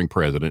doddering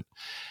president.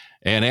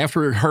 And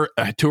after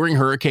touring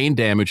hurricane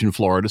damage in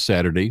Florida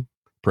Saturday,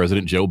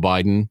 President Joe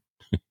Biden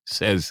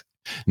says,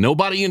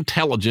 nobody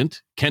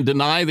intelligent can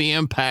deny the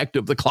impact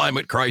of the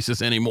climate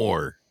crisis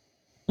anymore.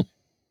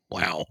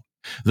 Wow.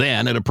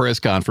 Then at a press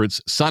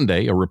conference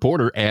Sunday, a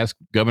reporter asked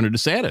Governor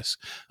DeSantis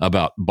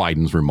about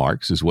Biden's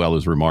remarks, as well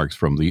as remarks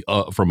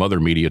from other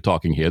media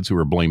talking heads who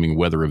are blaming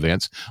weather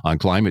events on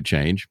climate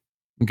change.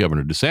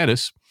 Governor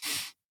DeSantis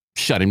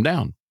shut him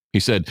down. He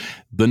said,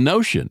 the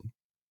notion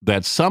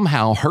that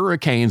somehow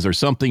hurricanes are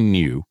something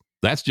new,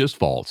 that's just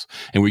false.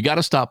 And we got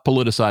to stop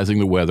politicizing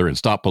the weather and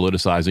stop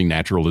politicizing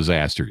natural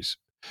disasters.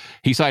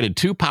 He cited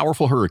two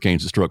powerful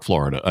hurricanes that struck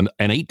Florida, an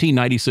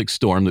 1896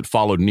 storm that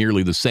followed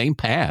nearly the same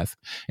path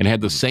and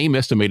had the same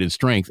estimated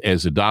strength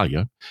as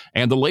Idalia,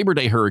 and the Labor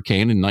Day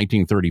hurricane in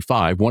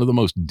 1935, one of the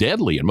most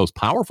deadly and most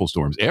powerful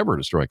storms ever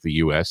to strike the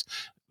U.S.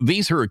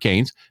 These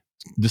hurricanes,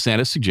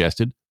 DeSantis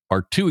suggested,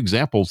 are two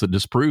examples that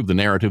disprove the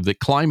narrative that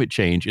climate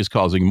change is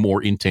causing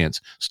more intense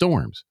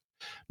storms.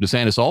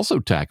 DeSantis also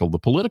tackled the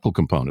political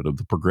component of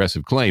the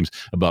progressive claims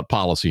about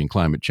policy and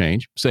climate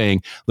change,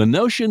 saying the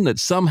notion that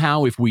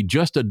somehow if we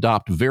just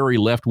adopt very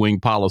left-wing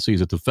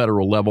policies at the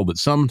federal level that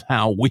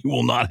somehow we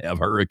will not have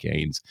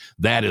hurricanes,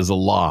 that is a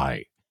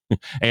lie.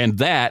 And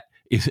that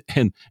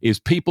is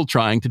people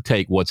trying to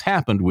take what's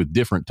happened with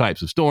different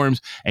types of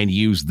storms and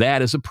use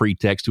that as a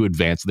pretext to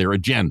advance their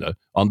agenda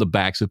on the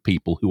backs of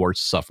people who are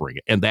suffering.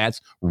 And that's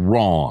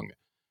wrong.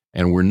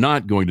 And we're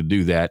not going to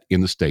do that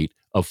in the state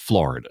of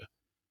Florida.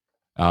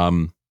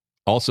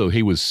 Also,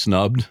 he was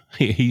snubbed.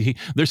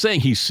 They're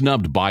saying he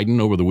snubbed Biden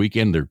over the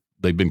weekend.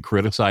 They've been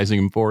criticizing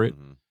him for it.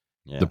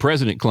 Yeah. The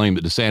president claimed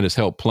that DeSantis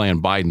helped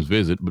plan Biden's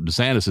visit, but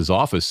DeSantis'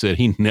 office said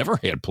he never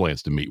had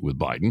plans to meet with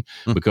Biden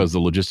because the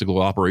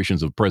logistical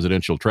operations of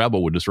presidential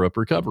travel would disrupt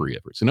recovery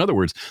efforts. In other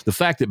words, the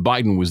fact that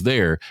Biden was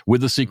there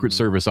with the Secret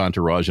Service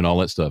entourage and all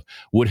that stuff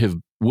would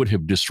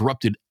have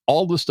disrupted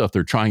all the stuff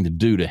they're trying to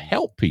do to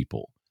help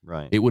people.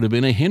 Right. It would have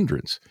been a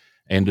hindrance.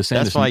 And DeSantis,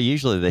 that's why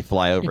usually they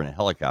fly over in a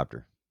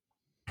helicopter.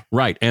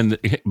 Right.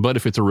 But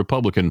if it's a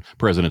Republican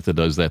president that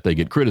does that, they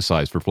get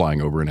criticized for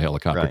flying over in a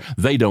helicopter. Right.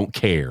 They don't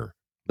care.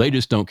 They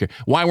just don't care.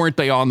 Why weren't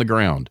they on the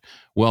ground?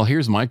 Well,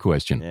 here's my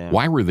question. Yeah.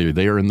 Why were they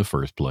there in the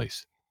first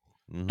place?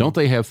 Mm-hmm. Don't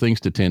they have things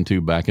to tend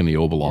to back in the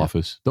Oval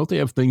Office? Don't they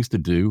have things to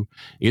do?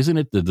 Isn't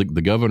it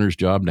the governor's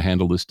job to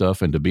handle this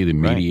stuff and to be the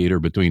mediator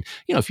between,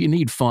 if you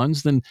need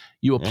funds, then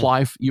you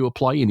apply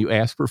and you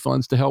ask for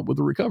funds to help with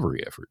the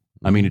recovery effort.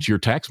 I mean, it's your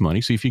tax money.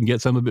 See if you can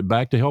get some of it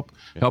back to help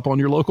on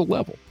your local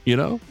level.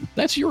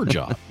 That's your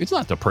job. It's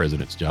not the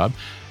president's job.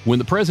 When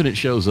the president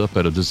shows up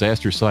at a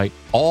disaster site,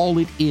 all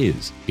it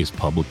is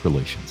public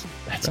relations.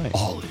 That's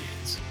all it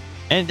is.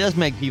 And it does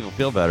make people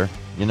feel better,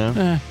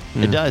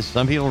 It does.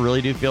 Some people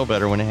really do feel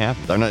better when it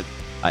happens.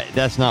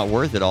 That's not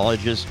worth it all.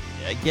 It just,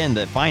 again,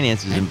 the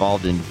finances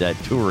involved in that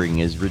touring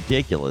is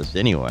ridiculous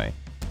anyway.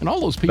 And all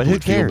those people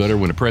that feel better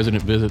when a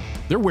president visits,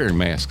 they're wearing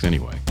masks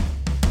anyway.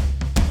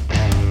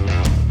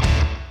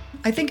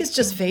 I think it's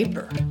just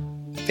vapor.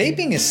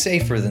 Vaping is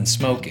safer than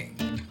smoking,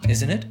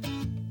 isn't it?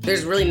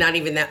 There's really not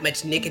even that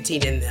much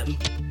nicotine in them,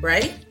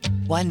 right?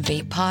 One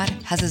vape pod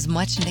has as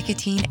much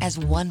nicotine as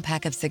one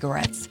pack of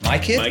cigarettes. My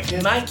kid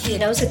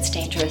knows it's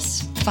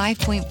dangerous.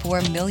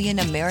 5.4 million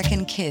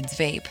American kids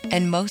vape,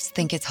 and most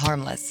think it's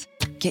harmless.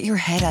 Get your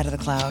head out of the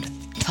cloud.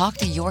 Talk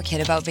to your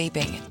kid about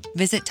vaping.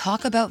 Visit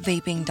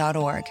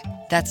talkaboutvaping.org.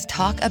 That's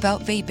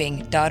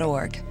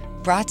talkaboutvaping.org.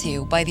 Brought to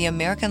you by the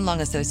American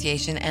Lung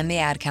Association and the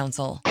Ad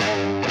Council.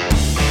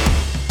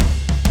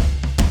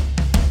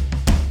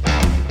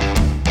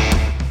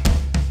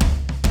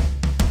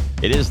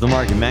 It is the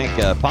Mark and Mack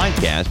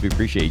podcast. We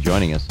appreciate you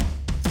joining us.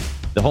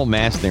 The whole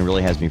mask thing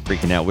really has me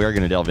freaking out. We are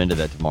going to delve into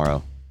that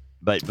tomorrow.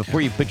 But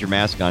before you put your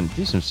mask on,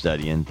 do some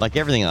studying. Like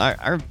everything,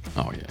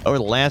 over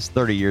the last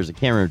 30 years, I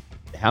can't remember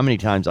how many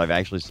times I've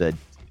actually said,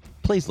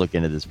 please look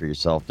into this for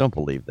yourself. Don't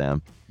believe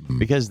them.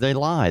 Because they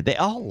lie. They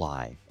all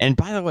lie. And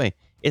by the way,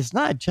 it's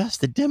not just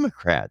the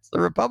Democrats.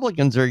 The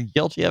Republicans are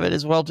guilty of it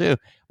as well, too.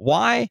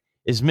 Why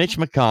is Mitch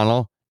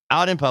McConnell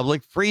out in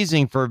public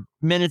freezing for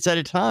minutes at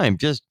a time,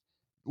 just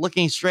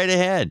looking straight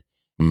ahead?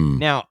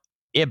 Now,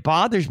 it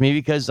bothers me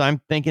because I'm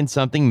thinking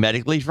something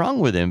medically is wrong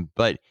with him.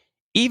 But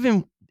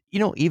even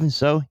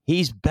so,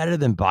 he's better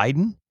than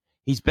Biden.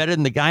 He's better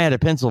than the guy out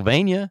of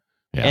Pennsylvania.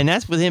 Yeah. And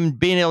that's with him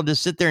being able to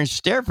sit there and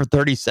stare for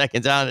 30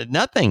 seconds out at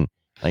nothing.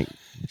 Like,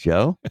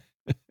 Joe?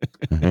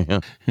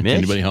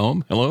 Anybody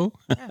home? Hello?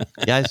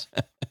 Guys,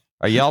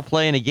 are y'all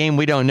playing a game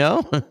we don't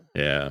know?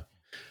 Yeah.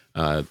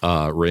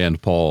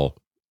 Rand Paul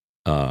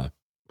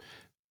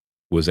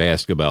was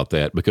asked about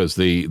that because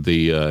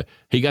Biden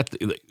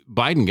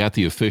got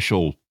the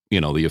official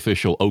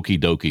okie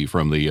dokie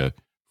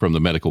from the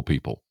medical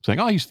people saying,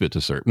 oh, he's fit to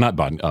serve. Not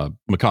Biden,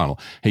 McConnell.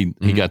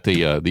 He got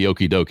the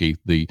okie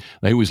dokie.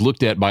 He was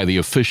looked at by the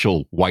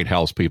official White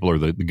House people or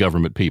the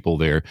government people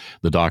there,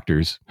 the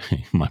doctors.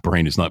 My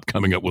brain is not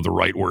coming up with the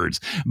right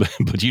words,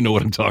 but you know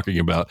what I'm talking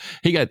about.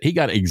 He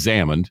got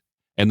examined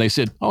and they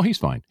said, oh, he's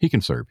fine. He can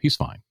serve. He's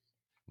fine.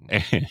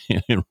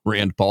 And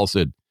Rand Paul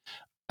said,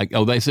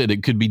 they said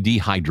it could be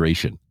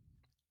dehydration.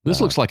 This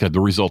looks like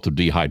the result of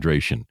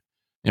dehydration.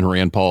 And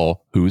Rand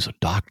Paul, who's a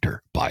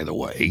doctor, by the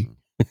way,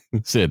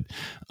 said,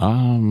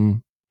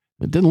 it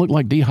didn't look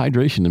like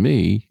dehydration to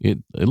me. It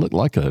looked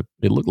like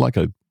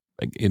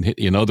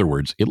in other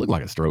words, it looked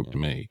like a stroke to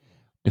me.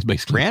 It's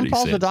basically Rand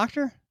Paul's a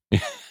doctor?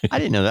 I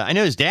didn't know that. I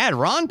know his dad,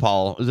 Ron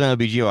Paul, was an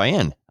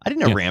OBGYN. I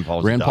didn't know Rand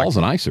Paul's a doctor. Paul's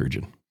an eye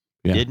surgeon.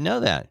 Yeah. Didn't know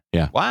that.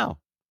 Yeah. Wow.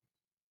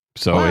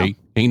 So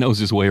he knows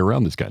his way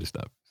around this kind of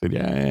stuff. Said,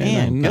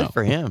 good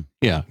for him.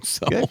 Yeah.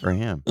 So. Good for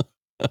him.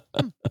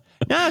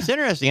 No, it's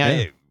interesting.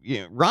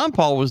 Yeah. Ron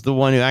Paul was the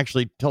one who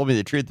actually told me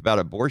the truth about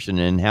abortion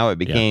and how it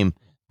became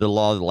the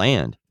law of the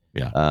land.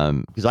 Yeah.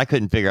 Because I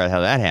couldn't figure out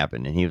how that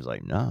happened. And he was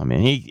like, no,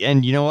 man.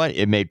 And you know what?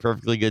 It made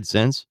perfectly good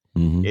sense.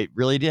 Mm-hmm. It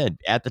really did.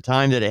 At the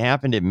time that it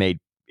happened,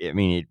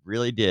 it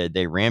really did.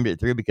 They rammed it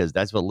through because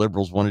that's what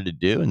liberals wanted to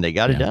do, and they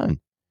got it done.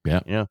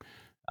 Yeah.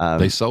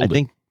 They sold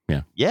it.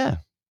 Yeah.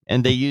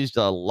 And they used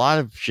a lot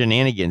of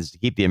shenanigans to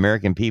keep the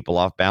American people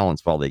off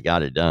balance while they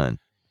got it done.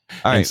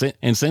 All right.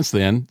 And since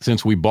then,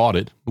 since we bought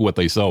it, what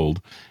they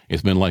sold,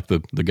 it's been like the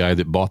guy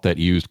that bought that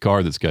used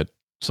car that's got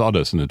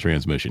sawdust in the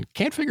transmission.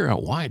 Can't figure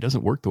out why it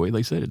doesn't work the way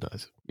they said it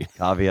does.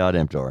 Caveat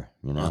emptor,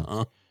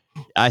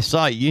 I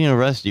saw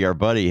Rusty, our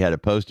buddy, had a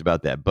post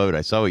about that boat.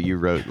 I saw what you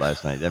wrote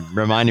last night. That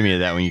reminded me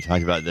of that when you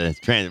talked about the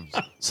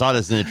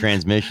sawdust in the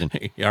transmission.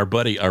 Hey, our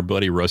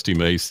buddy Rusty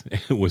Mace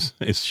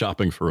is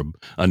shopping for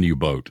a new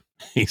boat.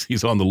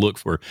 He's on the look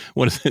for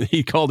what is it?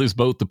 He called his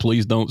boat the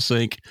Please Don't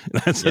Sink.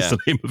 That's the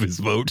name of his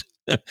boat.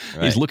 Right.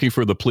 He's looking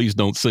for the Please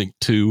Don't Sink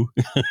 2.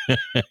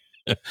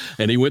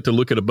 And he went to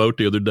look at a boat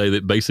the other day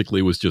that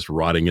basically was just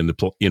rotting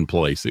in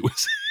place. It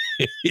was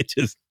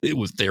it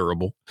was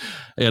terrible.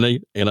 And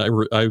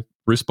I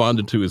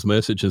responded to his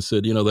message and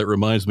said, that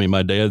reminds me,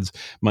 my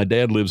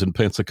dad lives in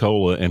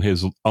Pensacola and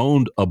has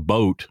owned a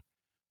boat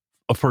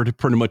for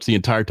pretty much the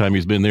entire time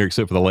he's been there,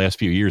 except for the last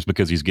few years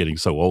because he's getting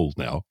so old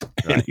now.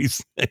 Right.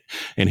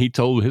 And he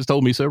has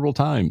told me several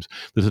times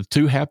that the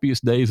two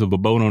happiest days of a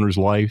boat owner's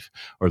life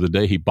are the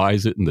day he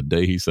buys it and the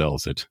day he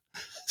sells it.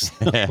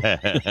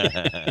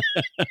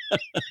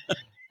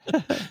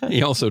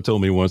 He also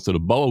told me once that a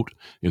boat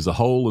is a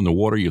hole in the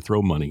water you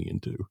throw money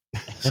into.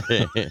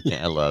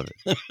 I love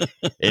it.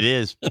 It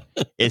is.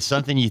 It's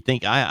something you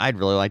think I'd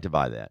really like to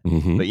buy that.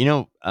 Mm-hmm.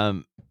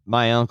 But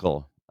my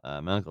uncle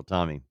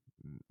Tommy,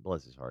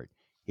 bless his heart,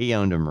 he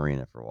owned a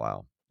marina for a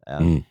while.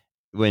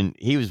 When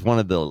he was one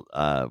of the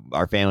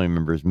our family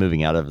members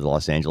moving out of the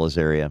Los Angeles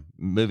area,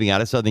 moving out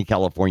of Southern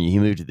California, he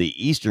moved to the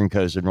eastern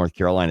coast of North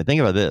Carolina.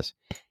 Think about this.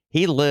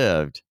 He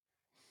lived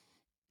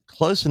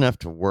close enough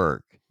to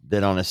work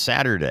that on a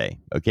Saturday,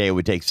 it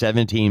would take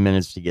 17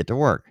 minutes to get to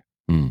work.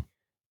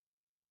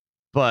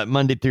 But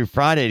Monday through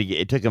Friday,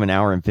 it took him an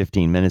hour and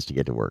 15 minutes to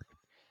get to work.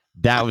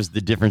 That was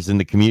the difference in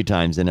the commute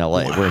times in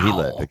LA where he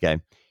lived. Okay.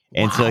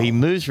 And so he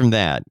moves from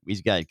that.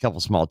 He's got a couple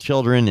small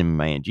children and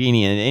my Aunt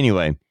Jeannie. And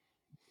anyway,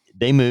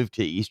 they moved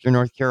to eastern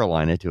North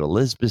Carolina, to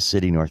Elizabeth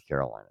City, North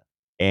Carolina.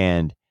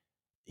 And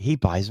he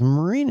buys a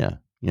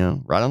marina,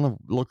 right on the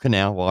little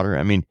canal water.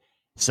 I mean,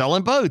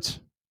 selling boats.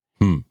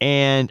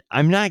 And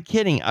I'm not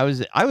kidding. I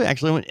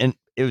actually went, and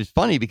it was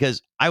funny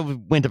because I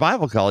went to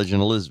Bible college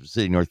in Elizabeth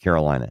City, North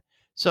Carolina.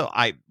 So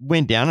I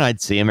went down and I'd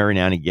see him every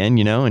now and again,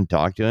 and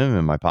talk to him.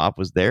 And my pop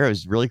was there. It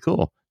was really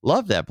cool.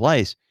 Loved that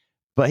place.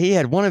 But he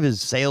had one of his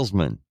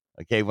salesmen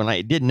Okay, when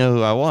I didn't know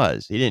who I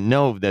was. He didn't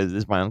know that this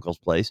is my uncle's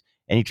place.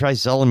 And he tried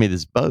selling me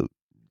this boat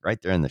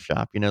right there in the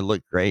shop. You know, it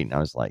looked great. And I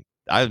was like,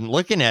 I was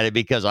looking at it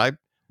because I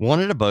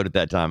wanted a boat at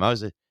that time. I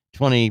was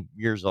 20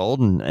 years old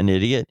and an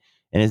idiot.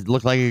 And it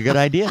looked like a good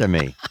idea to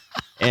me.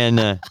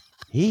 And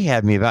he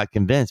had me about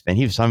convinced, man.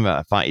 He was talking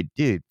about,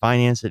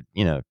 finance it,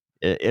 you know,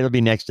 it'll be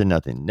next to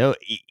nothing. No,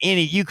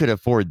 you could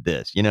afford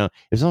this. You know, it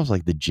was almost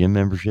like the gym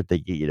membership they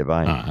get you to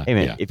buy. Hey,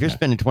 man, if you're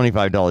spending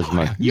 $25 a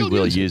month, you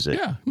will use it.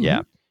 Yeah.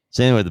 Yeah.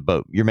 Same with the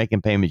boat. You're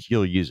making payments,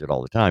 you'll use it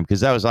all the time.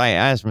 Because I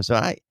asked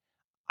myself,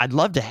 I'd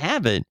love to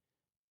have it,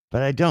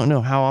 but I don't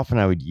know how often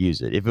I would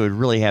use it, if it would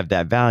really have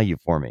that value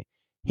for me.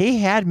 He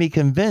had me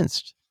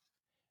convinced.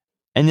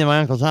 And then my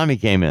Uncle Tommy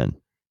came in.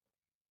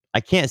 I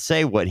can't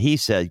say what he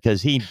said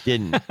because he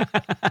didn't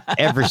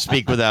ever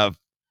speak without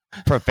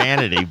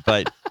profanity.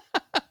 But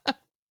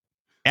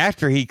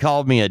after he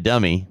called me a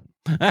dummy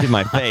to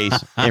my face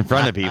in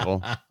front of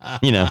people,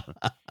 you know,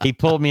 he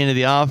pulled me into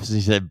the office and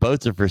he said,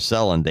 boats are for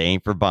selling. They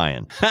ain't for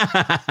buying.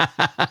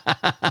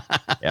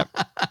 Yep.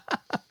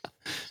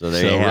 So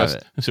there you have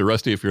it. So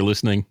Rusty, if you're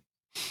listening,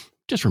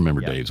 just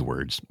remember Dave's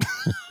words.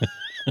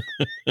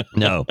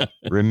 No,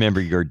 remember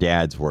your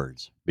dad's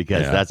words,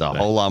 because that's a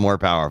whole lot more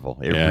powerful.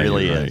 It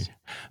really is.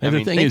 And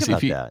the thing is,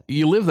 if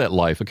you live that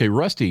life, okay,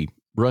 Rusty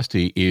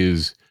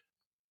is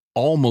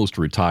almost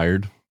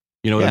retired.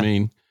 You know what I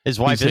mean? His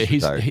wife is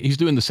retired. He's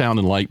doing the sound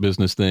and light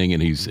business thing,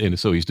 and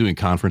so he's doing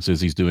conferences,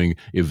 he's doing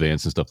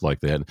events and stuff like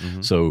that.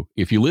 Mm-hmm. So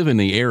if you live in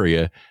the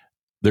area,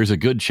 there's a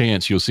good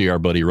chance you'll see our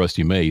buddy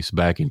Rusty Mace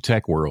back in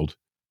tech world.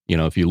 You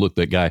know, if you look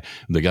the guy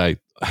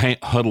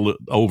huddled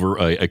over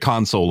a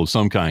console of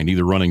some kind,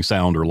 either running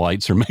sound or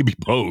lights, or maybe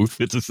both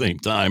at the same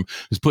time,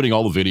 is putting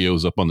all the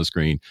videos up on the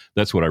screen.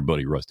 That's what our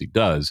buddy Rusty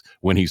does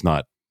when he's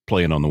not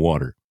playing on the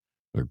water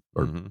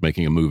or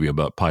making a movie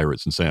about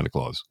pirates and Santa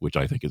Claus, which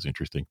I think is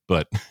interesting.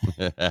 But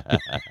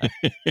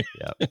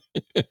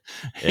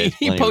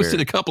he posted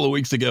weird. A couple of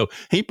weeks ago.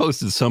 He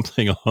posted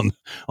something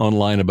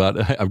online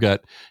about I've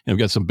got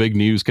some big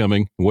news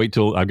coming. Wait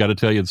till I've got to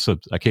tell you.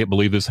 I can't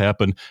believe this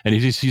happened. And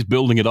he's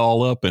building it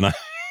all up. And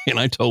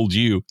I told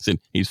you,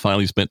 he's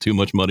finally spent too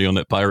much money on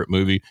that pirate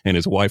movie, and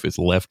his wife has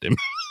left him.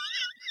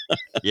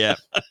 Yeah.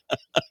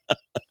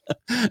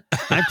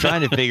 I'm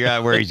trying to figure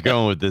out where he's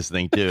going with this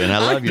thing too. And I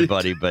love you,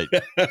 buddy, but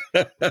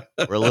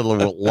we're a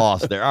little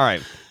lost there. All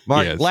right,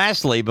 Mark,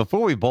 lastly,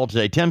 before we bolt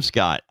today, Tim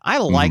Scott. I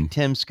like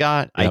Tim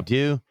Scott.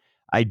 Yep.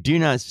 I do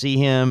not see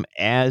him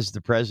as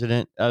the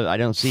president. I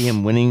don't see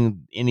him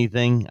winning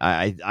anything.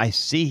 I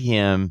see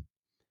him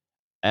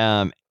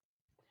as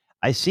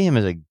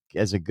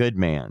a good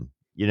man,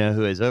 you know,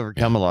 who has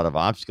overcome a lot of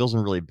obstacles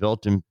and really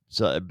built a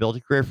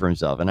career for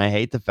himself. And I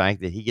hate the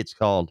fact that he gets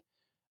called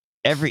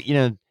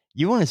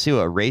you want to see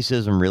what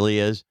racism really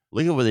is?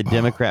 Look at what the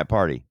Democrat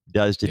Party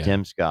does to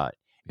Tim Scott.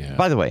 Yeah.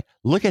 By the way,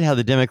 look at how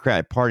the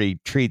Democrat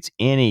Party treats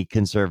any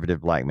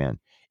conservative black man.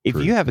 If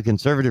you have a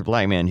conservative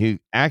black man who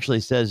actually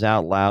says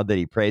out loud that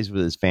he prays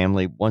with his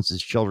family, wants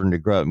his children to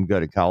grow up and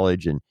go to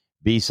college and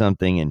be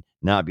something and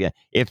not be,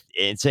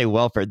 say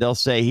welfare, they'll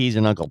say he's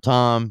an Uncle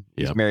Tom.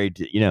 He's married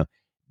to,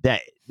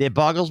 that it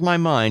boggles my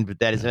mind, but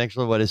that is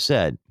actually what is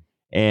said.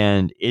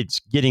 And it's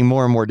getting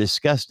more and more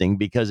disgusting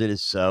because it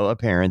is so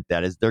apparent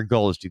that is their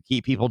goal is to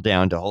keep people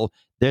down,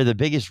 they're the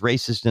biggest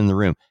racist in the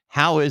room.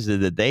 How is it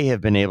that they have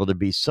been able to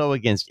be so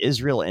against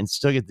Israel and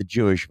still get the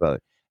Jewish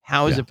vote?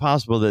 How is it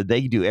possible that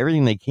they do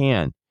everything they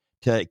can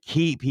to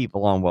keep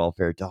people on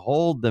welfare, to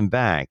hold them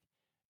back,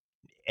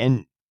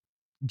 and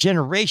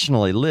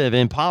generationally live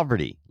in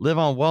poverty, live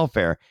on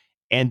welfare?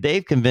 And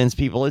they've convinced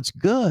people it's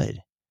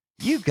good.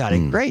 You got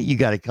it great. You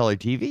got a color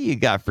TV. You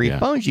got free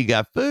phones. You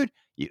got food.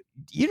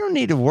 You don't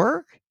need to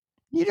work.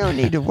 You don't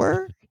need to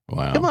work.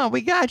 Wow. Come on,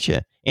 we got you.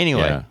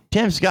 Anyway,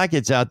 Tim Scott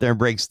gets out there and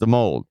breaks the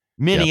mold.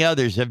 Many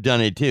others have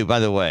done it too, by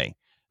the way.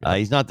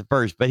 He's not the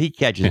first, but he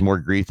catches more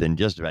grief than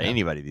just about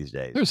anybody these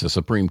days. There's a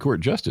Supreme Court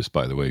justice,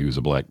 by the way, who's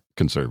a black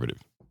conservative.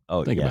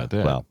 Oh, think about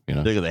that. Well,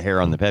 look at the hair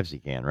on the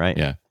Pepsi can, right?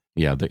 Yeah.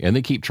 Yeah. And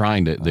they keep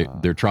trying to,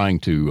 they're trying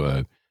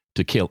to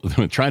kill,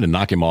 trying to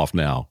knock him off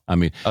now. I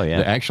mean,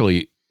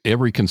 actually,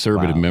 every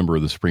conservative member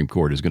of the Supreme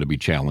Court is going to be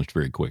challenged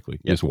very quickly.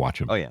 Yep. Just watch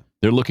them. Oh, yeah.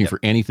 They're looking for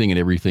anything and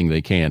everything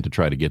they can to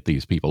try to get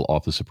these people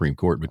off the Supreme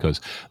Court, because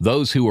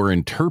those who are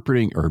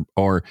interpreting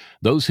or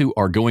those who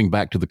are going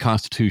back to the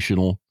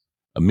constitutional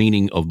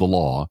meaning of the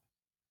law,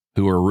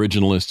 who are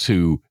originalists,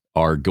 who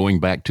are going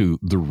back to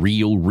the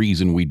real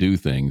reason we do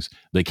things,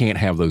 they can't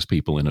have those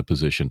people in a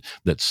position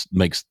that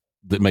makes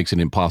it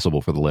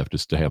impossible for the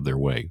leftists to have their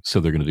way. So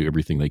they're going to do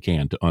everything they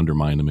can to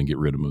undermine them and get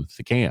rid of them if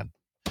they can.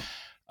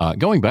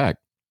 Going back,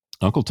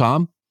 Uncle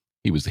Tom,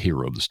 he was the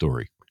hero of the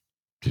story.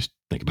 Just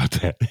think about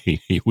that.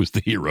 He was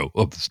the hero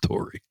of the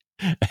story.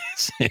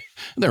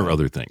 There are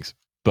other things.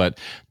 But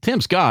Tim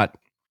Scott,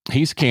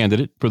 he's a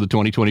candidate for the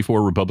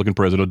 2024 Republican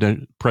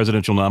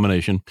presidential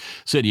nomination,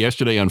 said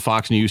yesterday on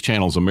Fox News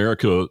Channel's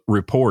America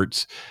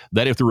Reports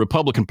that if the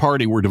Republican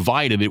Party were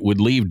divided, it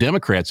would leave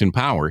Democrats in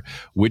power,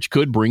 which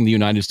could bring the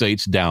United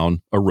States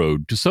down a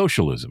road to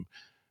socialism.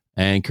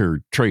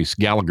 Anchor Trace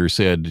Gallagher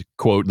said,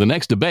 quote, the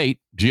next debate,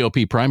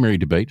 GOP primary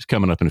debate, is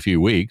coming up in a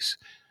few weeks.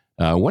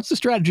 What's the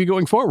strategy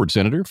going forward,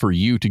 Senator, for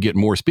you to get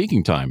more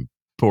speaking time,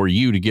 for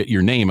you to get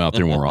your name out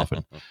there more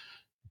often?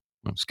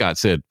 Well, Scott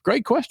said,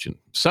 great question.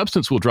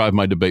 Substance will drive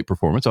my debate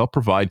performance. I'll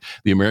provide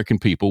the American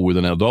people with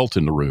an adult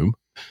in the room.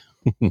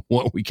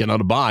 What we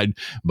cannot abide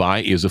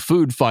by is a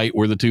food fight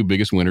where the two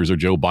biggest winners are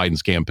Joe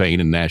Biden's campaign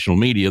and national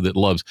media that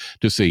loves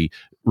to see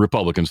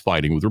Republicans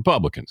fighting with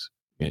Republicans.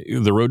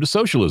 The road to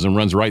socialism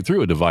runs right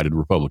through a divided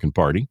Republican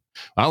Party.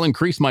 I'll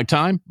increase my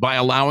time by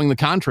allowing the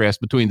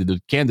contrast between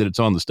the candidates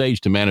on the stage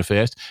to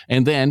manifest,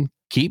 and then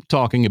keep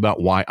talking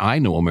about why I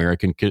know America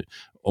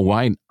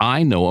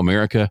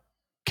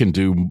can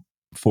do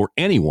for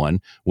anyone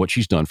what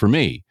she's done for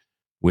me.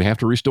 We have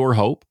to restore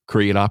hope,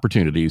 create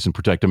opportunities, and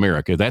protect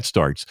America. That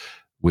starts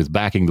with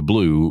backing the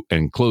blue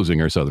and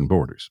closing our southern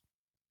borders.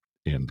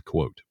 End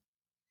quote.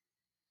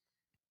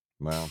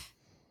 Well,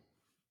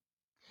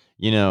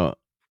 you know,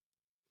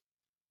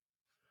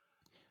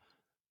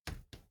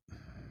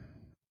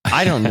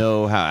 I don't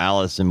know how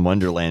Alice in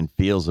Wonderland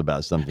feels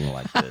about something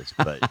like this,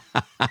 but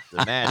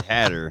the Mad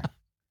Hatter,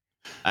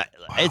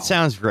 it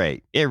sounds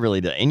great. It really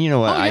does. And you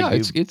know what?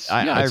 It's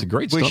a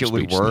great wish stump it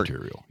would speech work.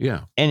 material.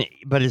 Yeah.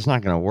 But it's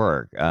not going to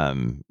work.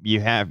 You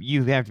have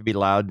to be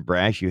loud and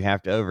brash. You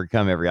have to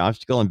overcome every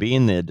obstacle, and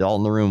being the adult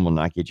in the room will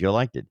not get you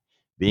elected.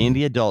 Being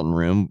the adult in the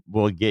room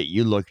will get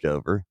you looked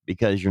over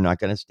because you're not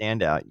going to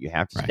stand out. You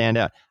have to stand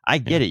out. I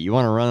get it. You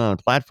want to run on a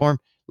platform?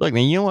 Look,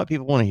 man, you know what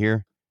people want to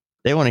hear?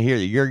 They want to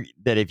hear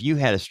that if you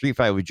had a street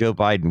fight with Joe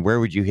Biden, where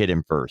would you hit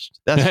him first?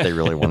 That's what they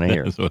really want to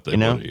hear. That's what they you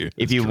know, want to hear.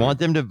 if you want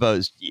them to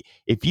vote,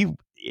 if you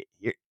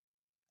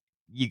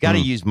got to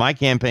use my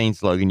campaign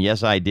slogan,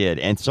 yes, I did,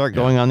 and start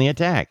going on the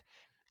attack.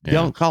 Yeah.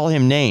 Don't call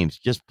him names.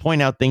 Just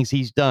point out things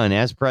he's done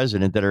as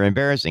president that are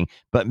embarrassing,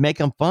 but make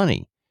them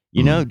funny.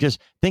 You know,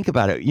 just think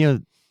about it. You know,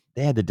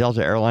 they had the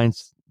Delta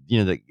Airlines,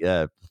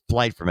 the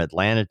flight from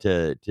Atlanta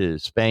to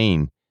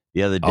Spain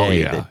the other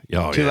day.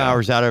 2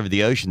 hours out over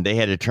the ocean, they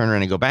had to turn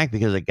around and go back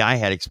because a guy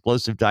had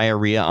explosive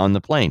diarrhea on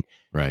the plane.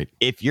 Right.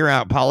 If you're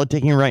out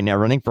politicking right now,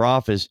 running for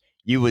office,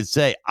 you would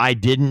say, I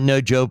didn't know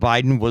Joe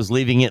Biden was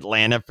leaving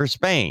Atlanta for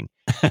Spain.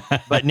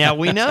 But now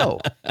we know.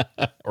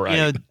 Right. You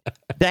know,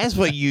 that's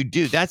what you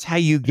do. That's how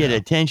you get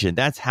attention.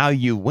 That's how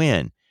you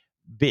win.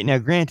 But now,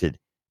 granted,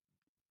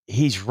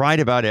 he's right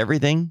about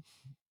everything,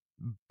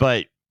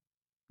 but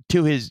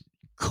to his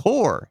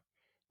core,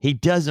 he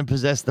doesn't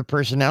possess the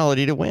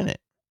personality to win it.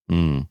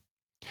 Mm.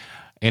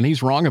 And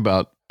he's wrong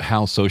about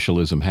how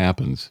socialism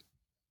happens.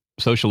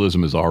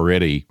 Socialism is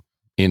already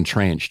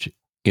entrenched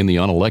in the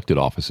unelected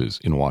offices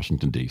in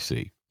Washington,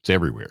 D.C. It's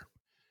everywhere.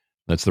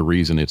 That's the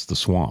reason it's the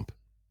swamp.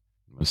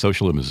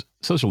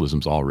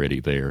 Socialism's already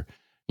there.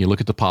 You look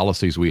at the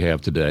policies we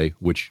have today,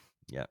 which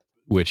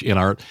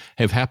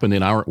have happened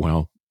in our,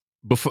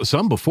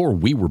 before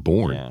we were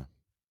born,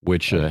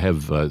 which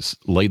have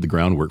laid the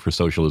groundwork for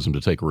socialism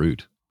to take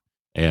root.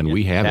 And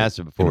we have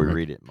it before we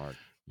read it, Mark.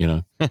 You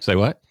know, say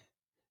what?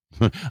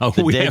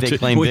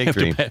 Claim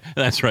victory.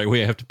 That's right.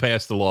 We have to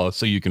pass the law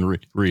so you can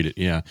read it.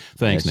 Yeah.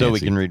 Thanks, so Nancy. we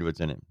can read what's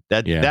in it.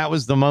 That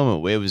was the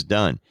moment it was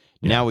done.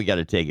 Yeah. Now we got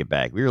to take it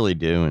back. We really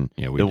do. And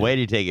the way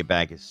to take it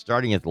back is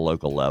starting at the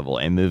local level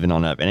and moving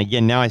on up. And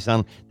again, now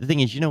the thing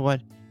is, you know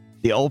what?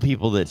 The old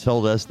people that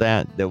told us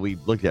that we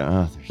looked at,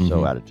 they're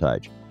so out of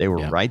touch. They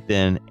were right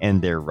then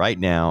and they're right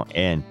now.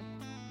 And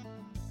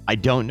I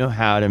don't know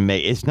how to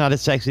it's not a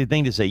sexy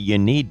thing to say you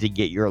need to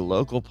get your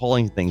local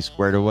polling thing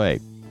squared away.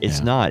 It's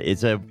not.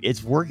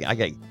 It's work.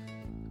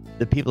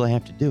 The people that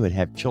have to do it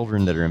have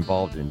children that are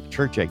involved in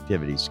church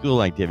activities,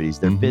 school activities.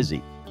 They're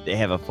busy. They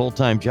have a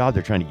full-time job.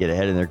 They're trying to get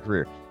ahead in their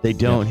career. They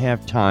don't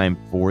have time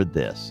for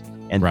this.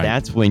 And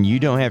that's when you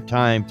don't have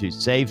time to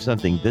save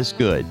something this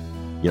good,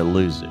 you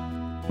lose it.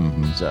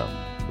 Mm-hmm. So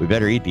we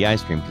better eat the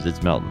ice cream because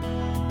it's melting.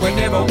 We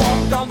never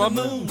walked on the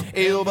moon.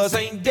 Elvis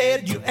ain't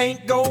dead. You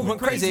ain't going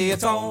crazy.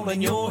 It's all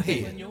in your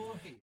head.